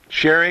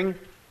sharing,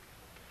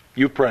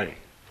 you pray.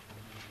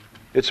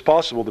 It's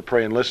possible to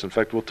pray and listen. In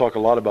fact, we'll talk a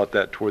lot about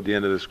that toward the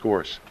end of this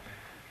course.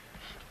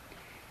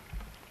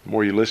 The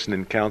more you listen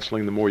in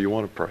counseling, the more you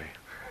want to pray.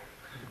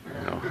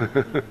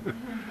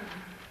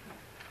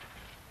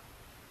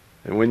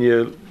 And when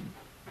you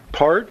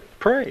part,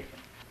 pray.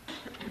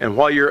 And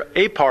while you're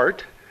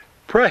apart,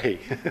 pray.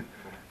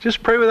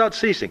 Just pray without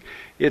ceasing.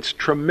 It's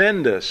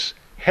tremendous,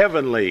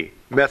 heavenly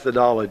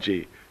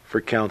methodology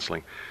for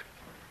counseling.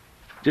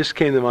 Just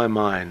came to my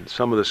mind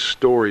some of the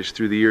stories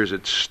through the years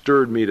that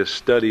stirred me to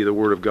study the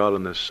Word of God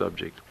on this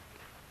subject.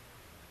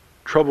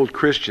 Troubled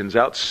Christians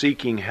out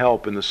seeking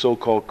help in the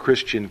so-called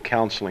Christian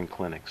counseling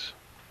clinics.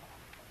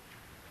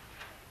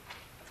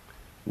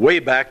 Way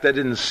back, that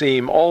didn't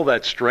seem all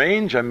that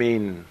strange. I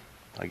mean,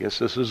 I guess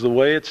this is the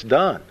way it's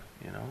done,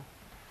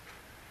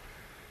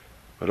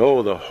 But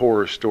the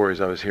horror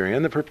stories I was hearing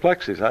and the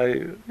perplexities.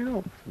 I,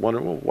 wonder,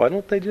 well, why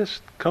don't they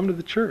just come to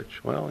the church?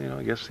 Well,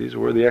 I guess these are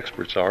where the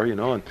experts are,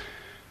 and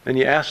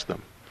you ask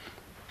them,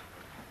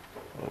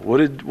 what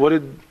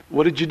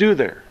did you do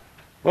there?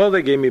 Well,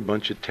 they gave me a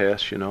bunch of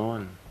tests,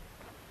 and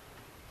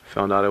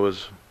found out I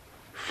was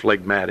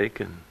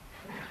phlegmatic and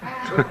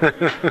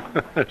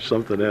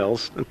something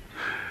else,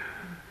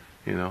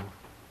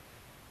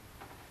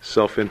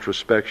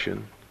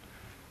 self-introspection.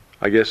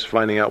 I guess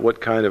finding out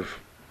what kind of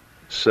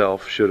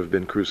self should have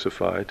been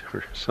crucified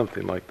or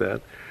something like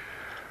that.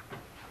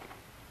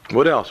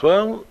 What else?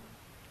 Well,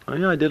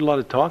 I did a lot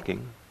of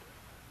talking.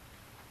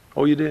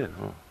 Oh, you did?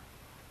 Oh.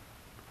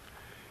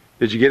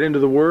 Did you get into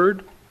the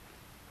Word?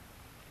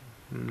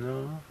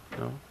 No.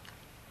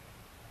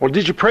 Well,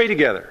 did you pray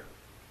together?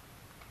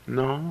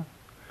 No.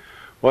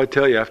 Well, I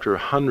tell you, after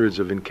hundreds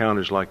of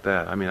encounters like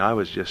that, I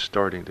was just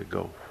starting to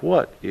go,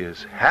 what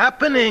is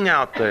happening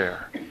out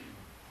there?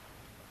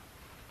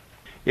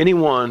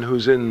 Anyone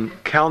who's in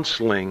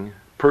counseling,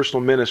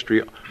 personal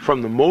ministry,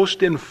 from the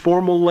most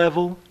informal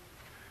level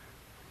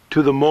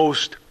to the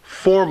most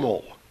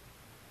formal,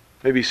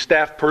 maybe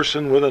staff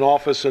person with an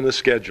office and a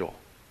schedule,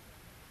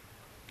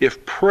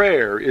 if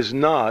prayer is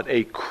not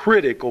a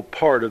critical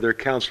part of their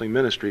counseling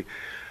ministry,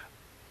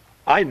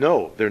 I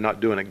know they're not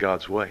doing it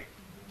God's way.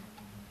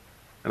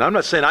 And I'm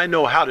not saying I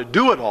know how to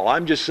do it all.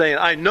 I'm just saying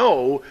I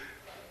know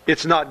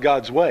it's not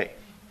God's way.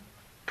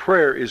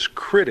 Prayer is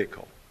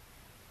critical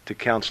to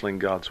counseling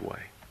God's way.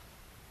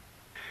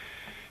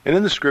 And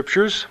in the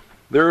Scriptures,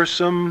 There are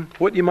some,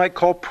 what you might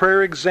call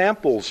prayer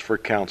examples for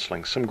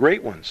counseling, some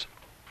great ones.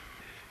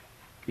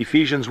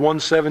 Ephesians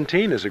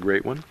 1:17 is a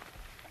great one.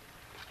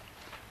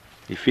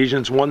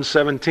 Ephesians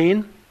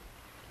 1:17,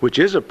 which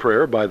is a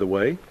prayer, by the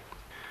way.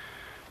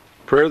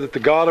 Prayer that the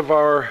God of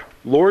our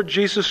Lord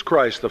Jesus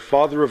Christ, the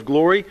Father of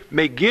glory,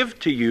 may give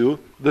to you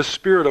the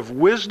spirit of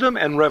wisdom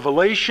and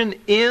revelation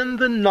in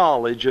the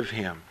knowledge of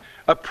Him.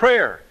 A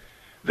prayer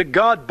that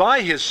God,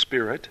 by His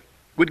Spirit,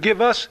 would give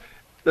us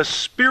the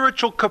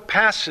spiritual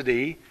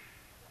capacity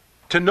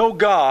to know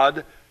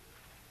God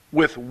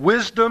with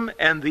wisdom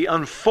and the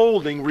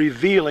unfolding,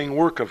 revealing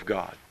work of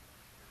God.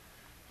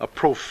 A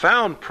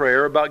profound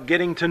prayer about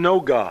getting to know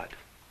God.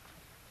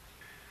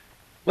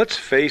 Let's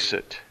face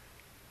it.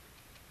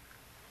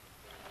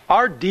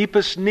 Our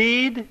deepest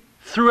need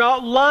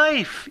throughout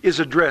life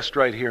is addressed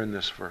right here in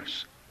this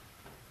verse.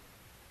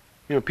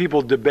 You know,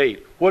 people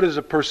debate, what is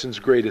a person's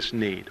greatest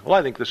need? Well,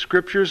 I think the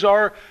Scriptures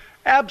are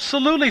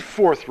absolutely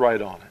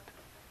forthright on it.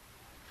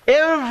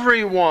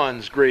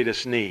 Everyone's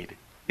greatest need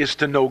is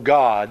to know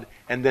God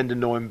and then to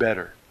know Him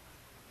better.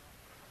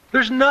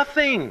 There's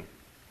nothing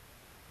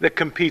that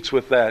competes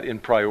with that in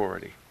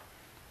priority.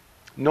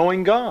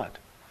 Knowing God.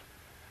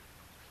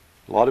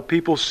 A lot of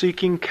people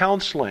seeking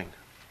counseling.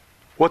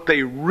 What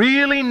they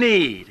really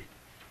need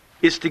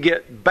is to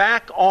get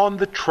back on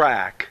the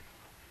track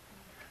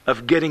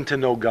of getting to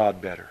know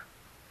God better.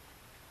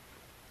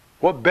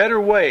 What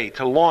better way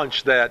to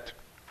launch that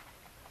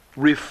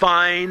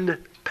refined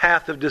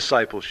path of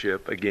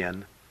discipleship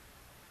again,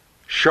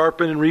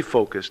 sharpened and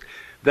refocused,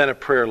 than a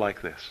prayer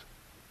like this?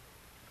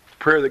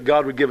 Prayer that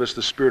God would give us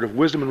the spirit of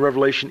wisdom and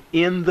revelation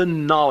in the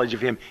knowledge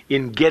of Him,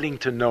 in getting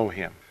to know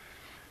Him.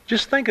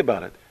 Just think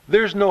about it.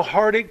 There's no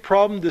heartache,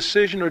 problem,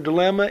 decision, or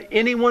dilemma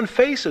anyone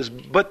faces,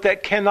 but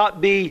that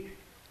cannot be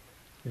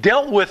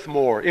dealt with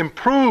more,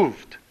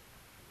 improved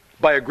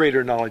by a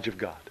greater knowledge of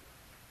God.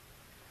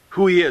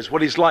 Who He is,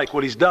 what He's like,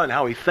 what He's done,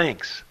 how He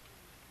thinks.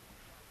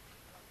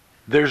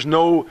 There's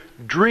no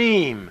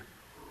dream,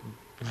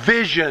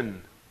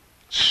 vision,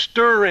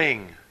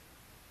 stirring,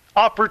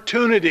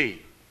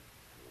 opportunity,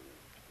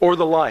 or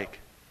the like,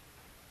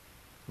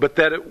 but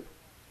that it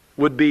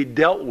would be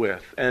dealt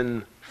with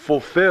and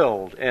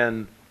fulfilled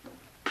and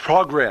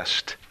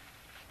progressed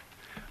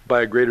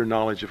by a greater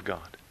knowledge of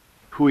God.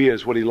 Who He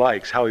is, what He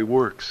likes, how He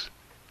works,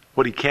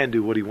 what He can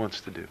do, what He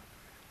wants to do.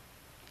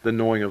 The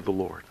knowing of the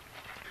Lord.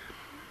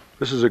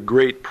 This is a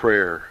great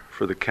prayer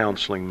for the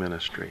counseling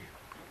ministry,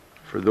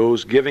 for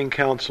those giving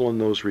counsel and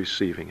those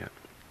receiving it.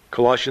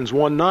 Colossians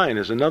 1:9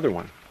 is another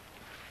one.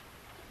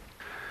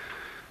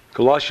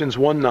 Colossians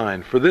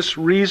 1:9, for this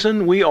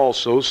reason we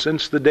also,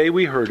 since the day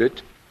we heard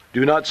it,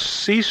 do not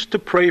cease to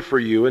pray for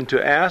you and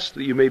to ask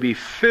that you may be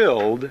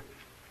filled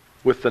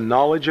with the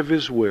knowledge of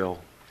His will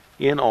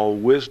in all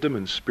wisdom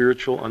and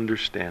spiritual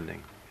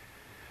understanding.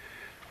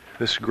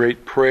 This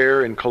great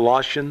prayer in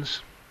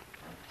Colossians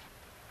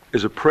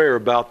is a prayer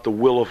about the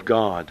will of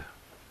God.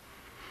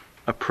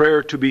 A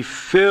prayer to be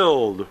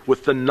filled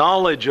with the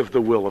knowledge of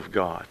the will of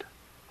God.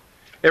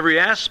 Every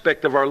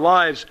aspect of our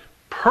lives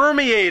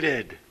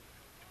permeated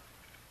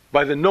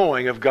by the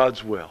knowing of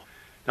God's will.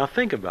 Now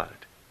think about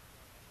it.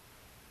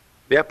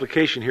 The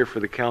application here for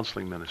the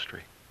counseling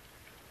ministry.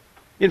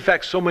 In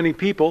fact, so many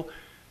people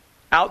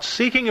out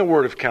seeking a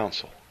word of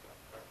counsel,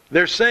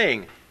 they're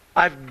saying,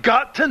 I've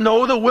got to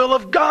know the will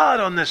of God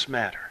on this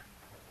matter.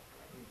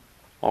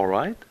 All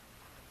right.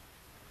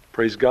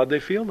 Praise God they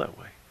feel that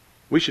way.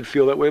 We should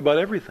feel that way about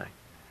everything.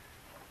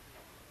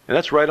 And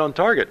that's right on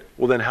target.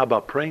 Well, then how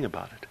about praying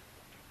about it?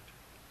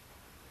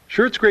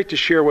 Sure, it's great to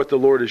share what the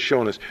Lord has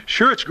shown us.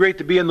 Sure, it's great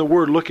to be in the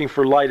Word looking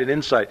for light and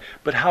insight.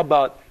 But how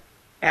about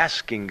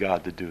asking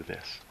God to do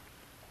this?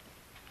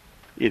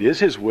 It is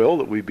His will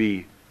that we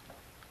be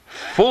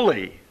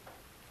fully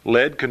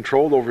led,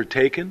 controlled,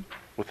 overtaken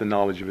with the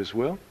knowledge of His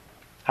will.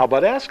 How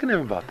about asking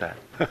Him about that?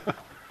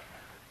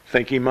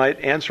 Think He might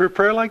answer a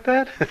prayer like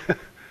that?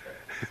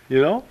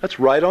 You know, that's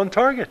right on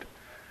target.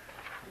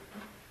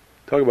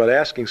 Talk about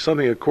asking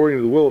something according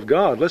to the will of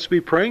God. Let's be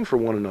praying for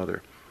one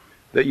another,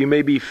 that you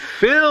may be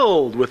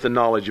filled with the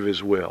knowledge of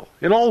His will,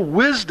 in all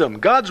wisdom,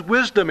 God's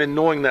wisdom in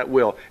knowing that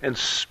will, and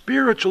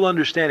spiritual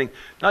understanding,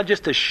 not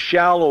just a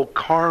shallow,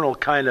 carnal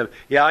kind of,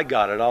 yeah, I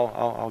got it,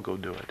 I'll go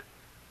do it.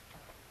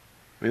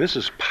 I mean, this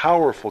is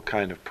powerful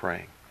kind of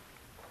praying,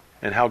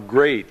 and how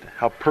great,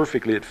 how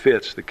perfectly it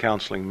fits the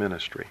counseling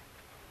ministry.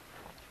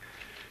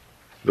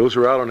 Those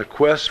who are out on a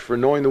quest for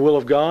knowing the will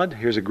of God,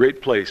 here's a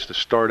great place to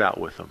start out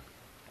with them,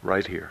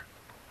 right here.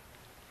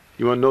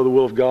 You want to know the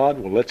will of God?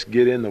 Well, let's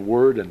get in the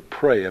Word and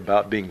pray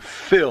about being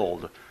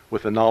filled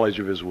with the knowledge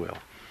of His will,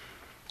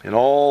 in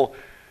all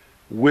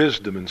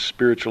wisdom and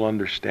spiritual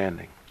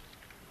understanding.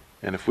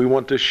 And if we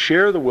want to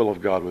share the will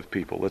of God with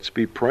people, let's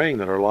be praying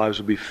that our lives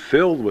will be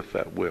filled with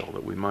that will,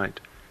 that we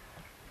might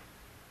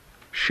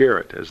share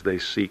it as they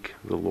seek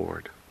the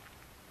Lord.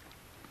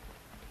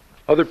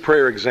 Other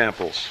prayer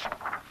examples.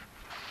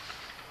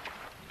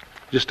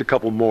 Just a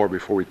couple more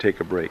before we take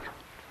a break.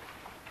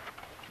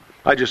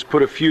 I just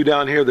put a few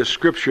down here. The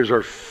Scriptures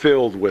are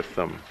filled with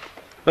them.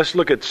 Let's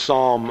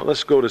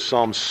go to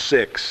Psalm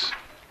 6,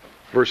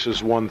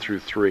 verses 1 through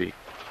 3.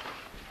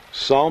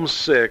 Psalm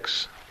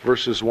 6,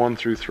 verses 1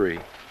 through 3.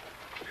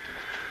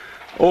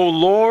 O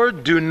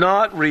Lord, do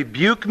not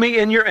rebuke me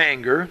in your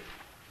anger,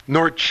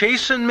 nor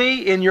chasten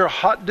me in your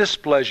hot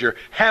displeasure.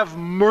 Have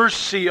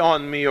mercy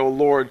on me, O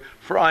Lord,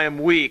 for I am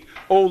weak.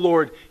 O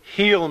Lord,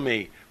 heal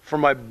me, for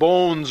my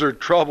bones are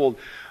troubled.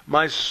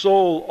 My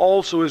soul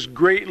also is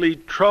greatly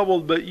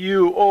troubled, but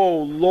you, O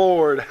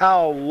Lord,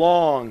 how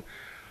long?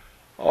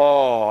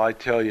 Oh, I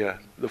tell you,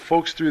 the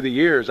folks through the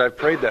years I've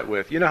prayed that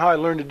with. You know how I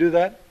learned to do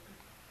that?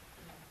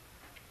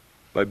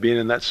 By being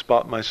in that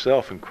spot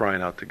myself and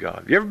crying out to God.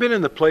 Have you ever been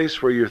in the place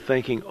where you're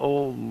thinking,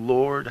 oh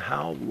Lord,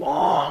 how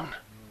long?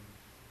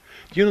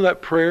 Do you know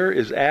that prayer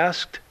is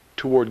asked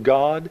toward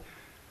God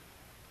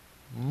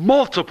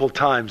multiple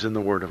times in the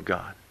Word of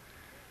God?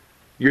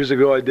 Years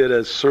ago I did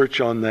a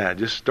search on that.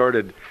 Just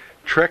started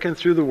trekking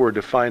through the Word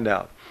to find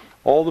out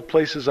all the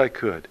places I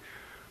could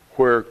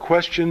where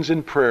questions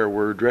in prayer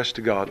were addressed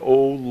to God.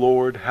 Oh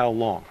Lord, how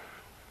long?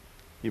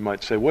 You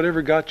might say,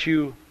 whatever got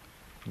you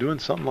doing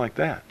something like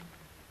that?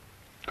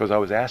 Because I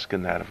was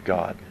asking that of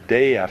God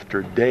day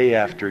after day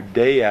after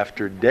day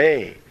after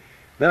day.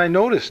 Then I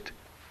noticed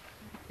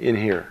in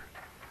here,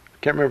 I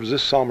can't remember if it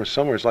was this psalm or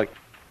somewhere, it's like,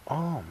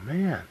 oh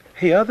man,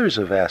 hey, others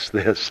have asked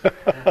this.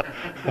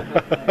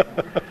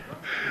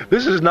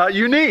 This is not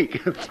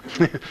unique.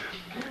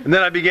 And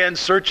then I began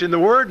searching the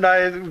Word, and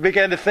I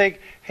began to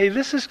think, hey,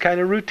 this is kind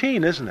of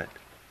routine, isn't it?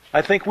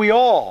 I think we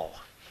all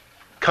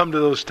come to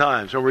those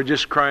times when we're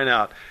just crying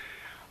out,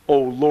 oh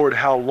Lord,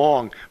 how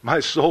long? My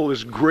soul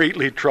is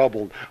greatly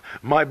troubled.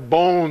 My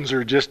bones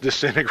are just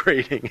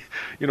disintegrating.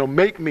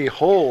 Make me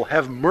whole.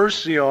 Have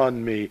mercy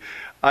on me.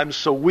 I'm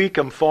so weak,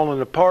 I'm falling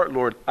apart,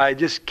 Lord. I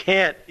just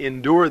can't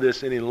endure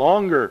this any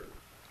longer.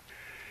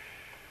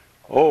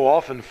 Oh,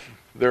 often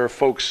there are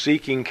folks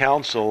seeking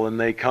counsel, and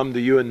they come to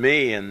you and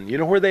me, and you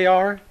know where they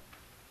are?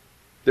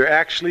 They're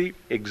actually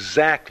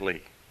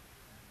exactly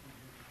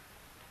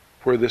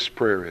where this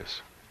prayer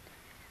is.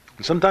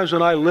 And sometimes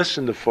when I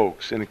listen to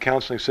folks in a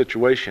counseling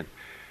situation,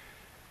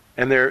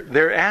 and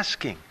they're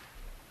asking,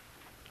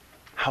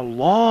 how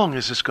long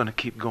is this going to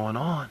keep going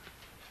on?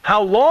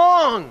 How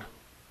long?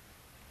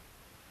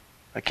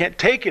 I can't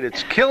take it.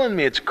 It's killing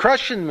me. It's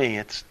crushing me.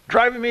 It's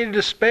driving me to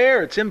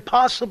despair. It's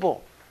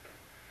impossible.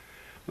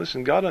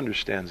 Listen, God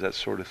understands that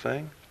sort of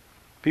thing.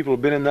 People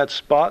have been in that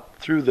spot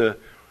through the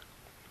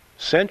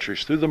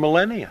centuries, through the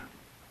millennia.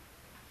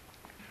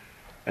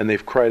 And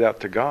they've cried out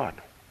to God.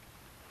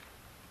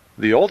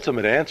 The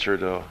ultimate answer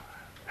to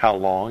how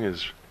long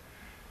is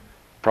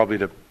probably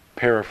to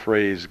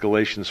paraphrase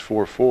Galatians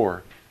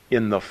 4:4.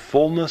 In the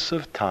fullness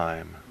of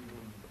time,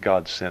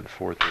 God sent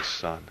forth His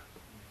Son.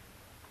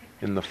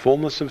 In the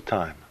fullness of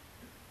time.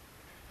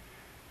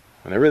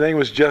 When everything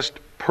was just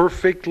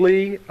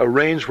perfectly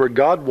arranged where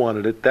God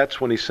wanted it,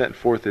 that's when He sent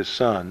forth His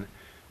Son,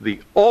 the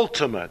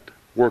ultimate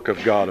work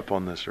of God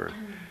upon this earth.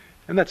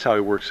 And that's how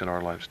He works in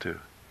our lives too.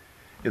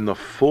 In the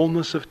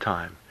fullness of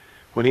time,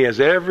 when He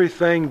has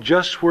everything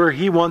just where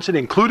He wants it,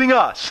 including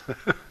us,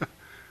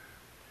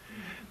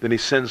 then He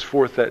sends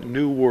forth that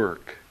new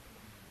work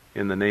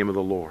in the name of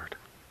the Lord.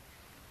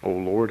 Oh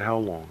Lord, how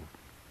long?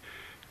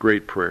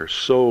 Great prayer.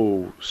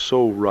 So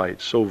right,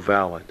 so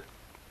valid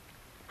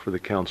for the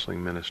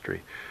counseling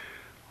ministry.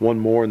 One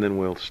more and then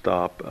we'll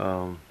stop.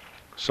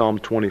 Psalm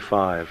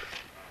 25,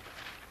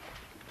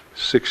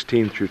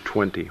 16 through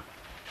 20.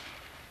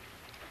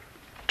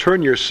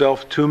 Turn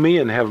yourself to me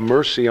and have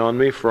mercy on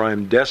me, for I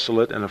am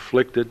desolate and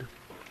afflicted.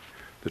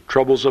 The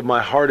troubles of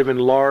my heart have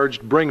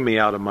enlarged. Bring me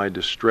out of my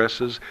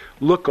distresses.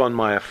 Look on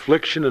my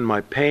affliction and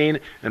my pain,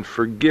 and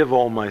forgive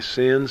all my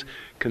sins.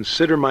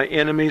 Consider my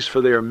enemies,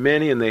 for they are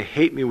many, and they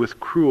hate me with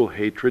cruel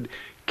hatred.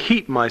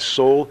 Keep my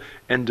soul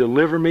and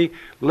deliver me.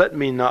 Let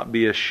me not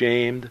be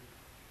ashamed,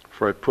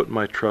 for I put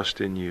my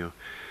trust in you.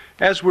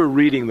 As we're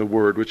reading the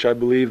Word, which I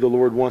believe the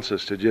Lord wants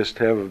us to just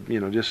have,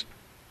 just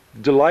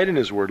delight in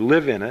His Word,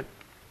 live in it,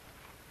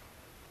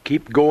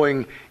 keep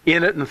going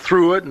in it and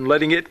through it and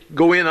letting it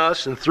go in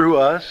us and through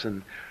us.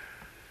 And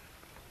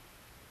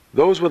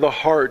those with a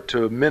heart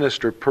to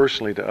minister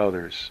personally to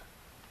others,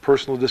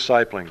 personal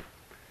discipling,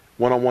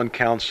 one-on-one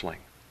counseling.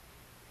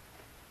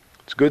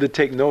 It's good to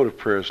take note of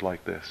prayers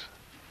like this.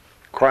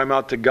 Cry them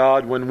out to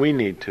God when we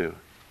need to. And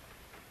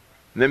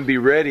then be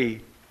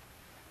ready.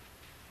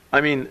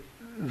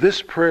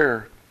 This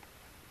prayer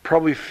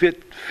probably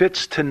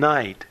fits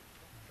tonight,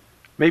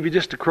 maybe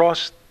just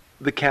across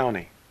the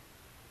county.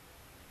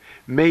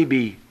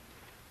 Maybe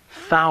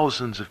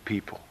thousands of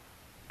people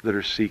that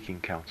are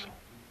seeking counsel.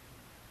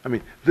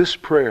 This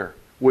prayer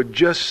would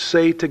just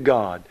say to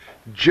God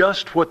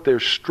just what they're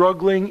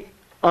struggling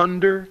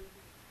under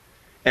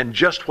and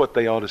just what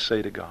they ought to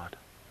say to God.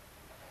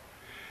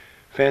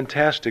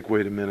 Fantastic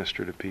way to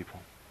minister to people.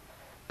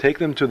 Take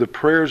them to the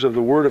prayers of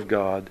the Word of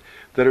God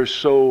that are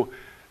so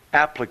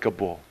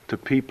applicable to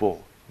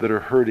people that are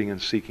hurting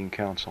and seeking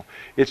counsel.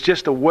 It's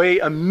just a way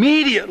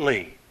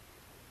immediately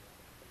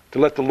to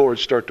let the Lord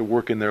start to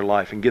work in their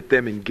life and get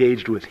them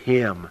engaged with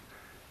Him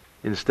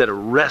instead of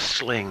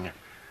wrestling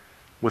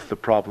with the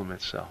problem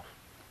itself.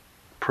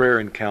 Prayer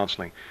and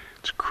counseling,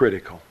 it's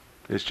critical.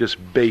 It's just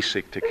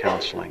basic to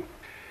counseling.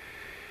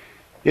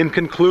 In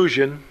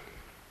conclusion,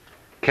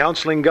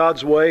 counseling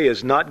God's way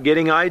is not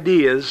getting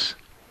ideas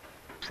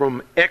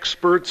from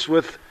experts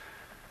with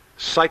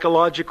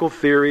psychological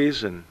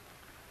theories and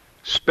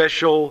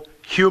special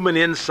human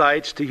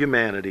insights to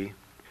humanity.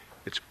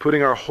 It's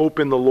putting our hope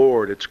in the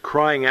Lord. It's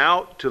crying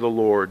out to the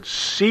Lord,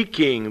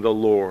 seeking the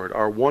Lord,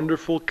 our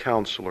wonderful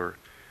counselor,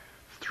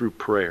 through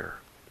prayer.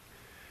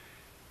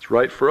 It's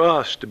right for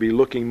us to be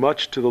looking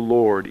much to the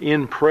Lord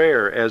in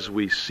prayer as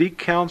we seek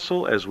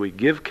counsel, as we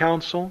give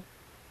counsel.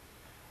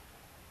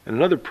 And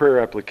another prayer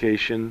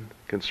application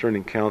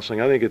concerning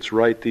counseling, I think it's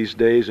right these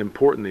days,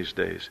 important these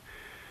days,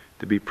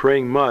 to be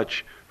praying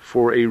much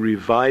for a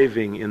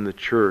reviving in the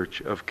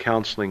church of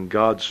counseling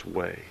God's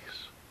ways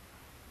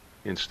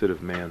instead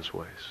of man's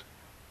ways.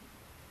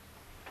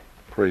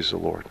 Praise the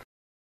Lord.